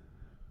guys.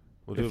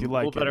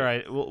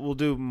 We'll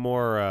do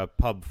more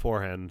pub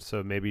beforehand,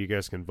 so maybe you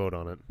guys can vote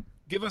on it.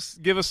 Give us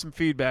some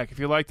feedback if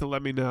you like to.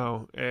 Let me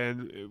know,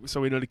 and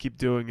so we know to keep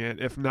doing it.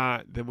 If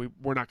not, then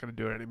we're not going to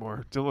do it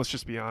anymore. So let's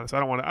just be honest. I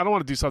don't want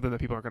to do something that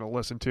people aren't going to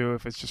listen to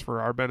if it's just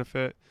for our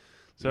benefit.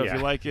 So if you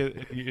like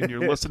it and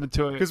you're listening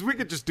to it, because we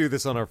could just do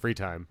this on our free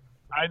time.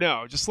 I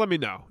know. Just let me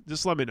know.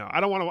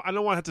 I don't want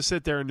to have to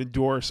sit there and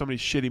endure so many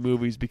shitty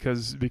movies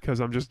because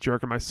I'm just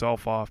jerking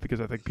myself off because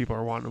I think people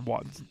are wanting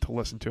to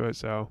listen to it.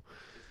 So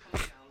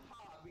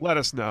let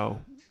us know.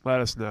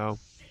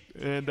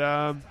 And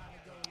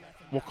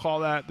we'll call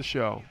that the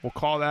show. We'll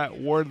call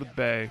that Word of the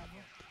Bay.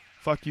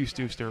 Fuck you,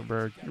 Stu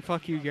Sternburg. And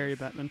fuck you, Gary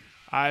Bettman.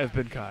 I have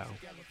been Kyle.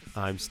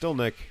 I'm still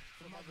Nick.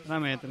 And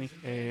I'm Anthony.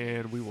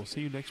 And we will see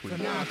you next week.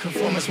 For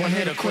non-conformists,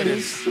 one-hitter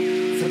quitters.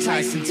 For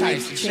Tyson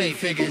types and shade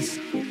figures.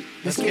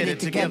 Let's get it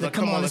together.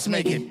 Come on, let's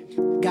make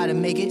it. Gotta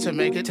make it. To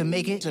make it. To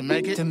make it. To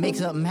make it. To make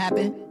something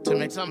happen. To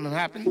make something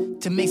happen.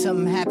 To make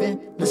something happen,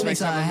 let's make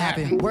something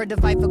happen. Word to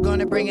fight for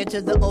gonna bring it to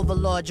the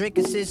overlord.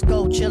 Drinking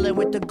Cisco, chilling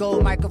with the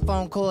gold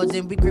microphone cords.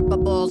 And we grip our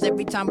balls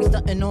every time we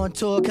stuntin' on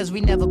tour. Cause we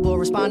never bore,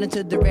 responding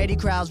to the ready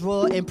crowds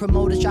roar. And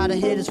promoters try to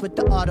hit us with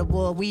the art of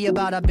war. We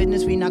about our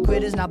business, we not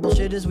quitters, not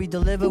bullshitters. We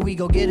deliver, we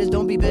go get us,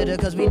 don't be bitter.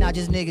 Cause we not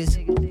just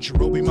niggas.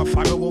 Cherobi, my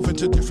fiber woven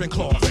to different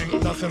cloth.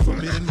 Ain't nothing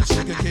forbidden, this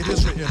nigga kid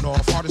is written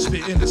off. Hardest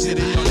spit in the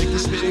city, y'all niggas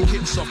spitting,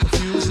 getting so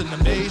confused in the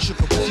maze.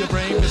 Shook up with your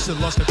brain, missing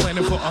lost and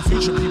planning for our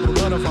future people.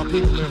 None of our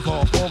people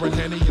involved. Pouring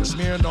Henny and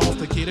smearing off,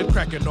 the kid and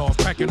cracking off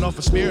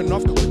and smearing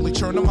off, could quickly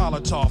turn to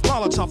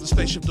Molotov the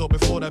spaceship door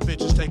before that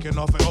bitch is taking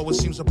off. It always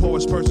seems the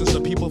poorest persons, the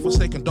people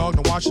forsaken dog,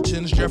 the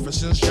Washingtons,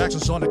 Jeffersons,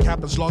 Jacksons on the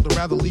Captain's log. They'd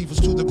rather leave us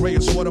to the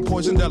grayest water,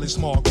 poison, deli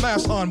smog.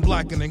 Mass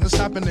unblackening is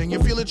happening, you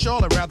feel it,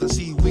 y'all? I'd rather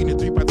see we in a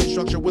 3x3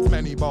 structure with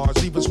many bars.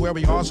 Leave us where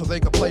we are so they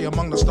can play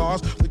among the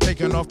stars. We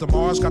taking off the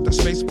Mars, got the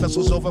space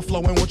vessels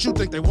overflowing. What you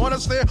think, they want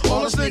us there?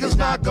 All us niggas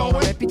not going.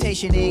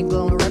 Reputation ain't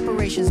glowing,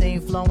 reparations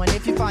ain't flowing.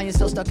 If you find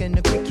yourself stuck in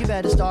the creek, you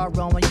better start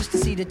rowing. Used to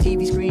see the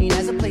TV screen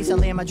as a place I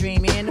land my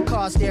dream. In the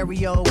car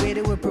stereo, where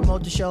they would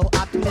promote the show.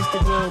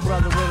 Optimistic little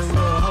brother with a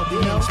real hope,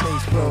 you know.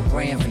 Space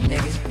program for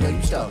niggas, yo,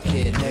 you stuck,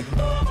 kid, nigga.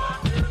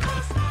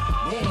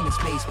 There ain't a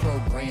space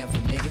program for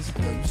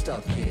niggas, yo, you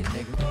stuck, kid,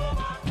 nigga.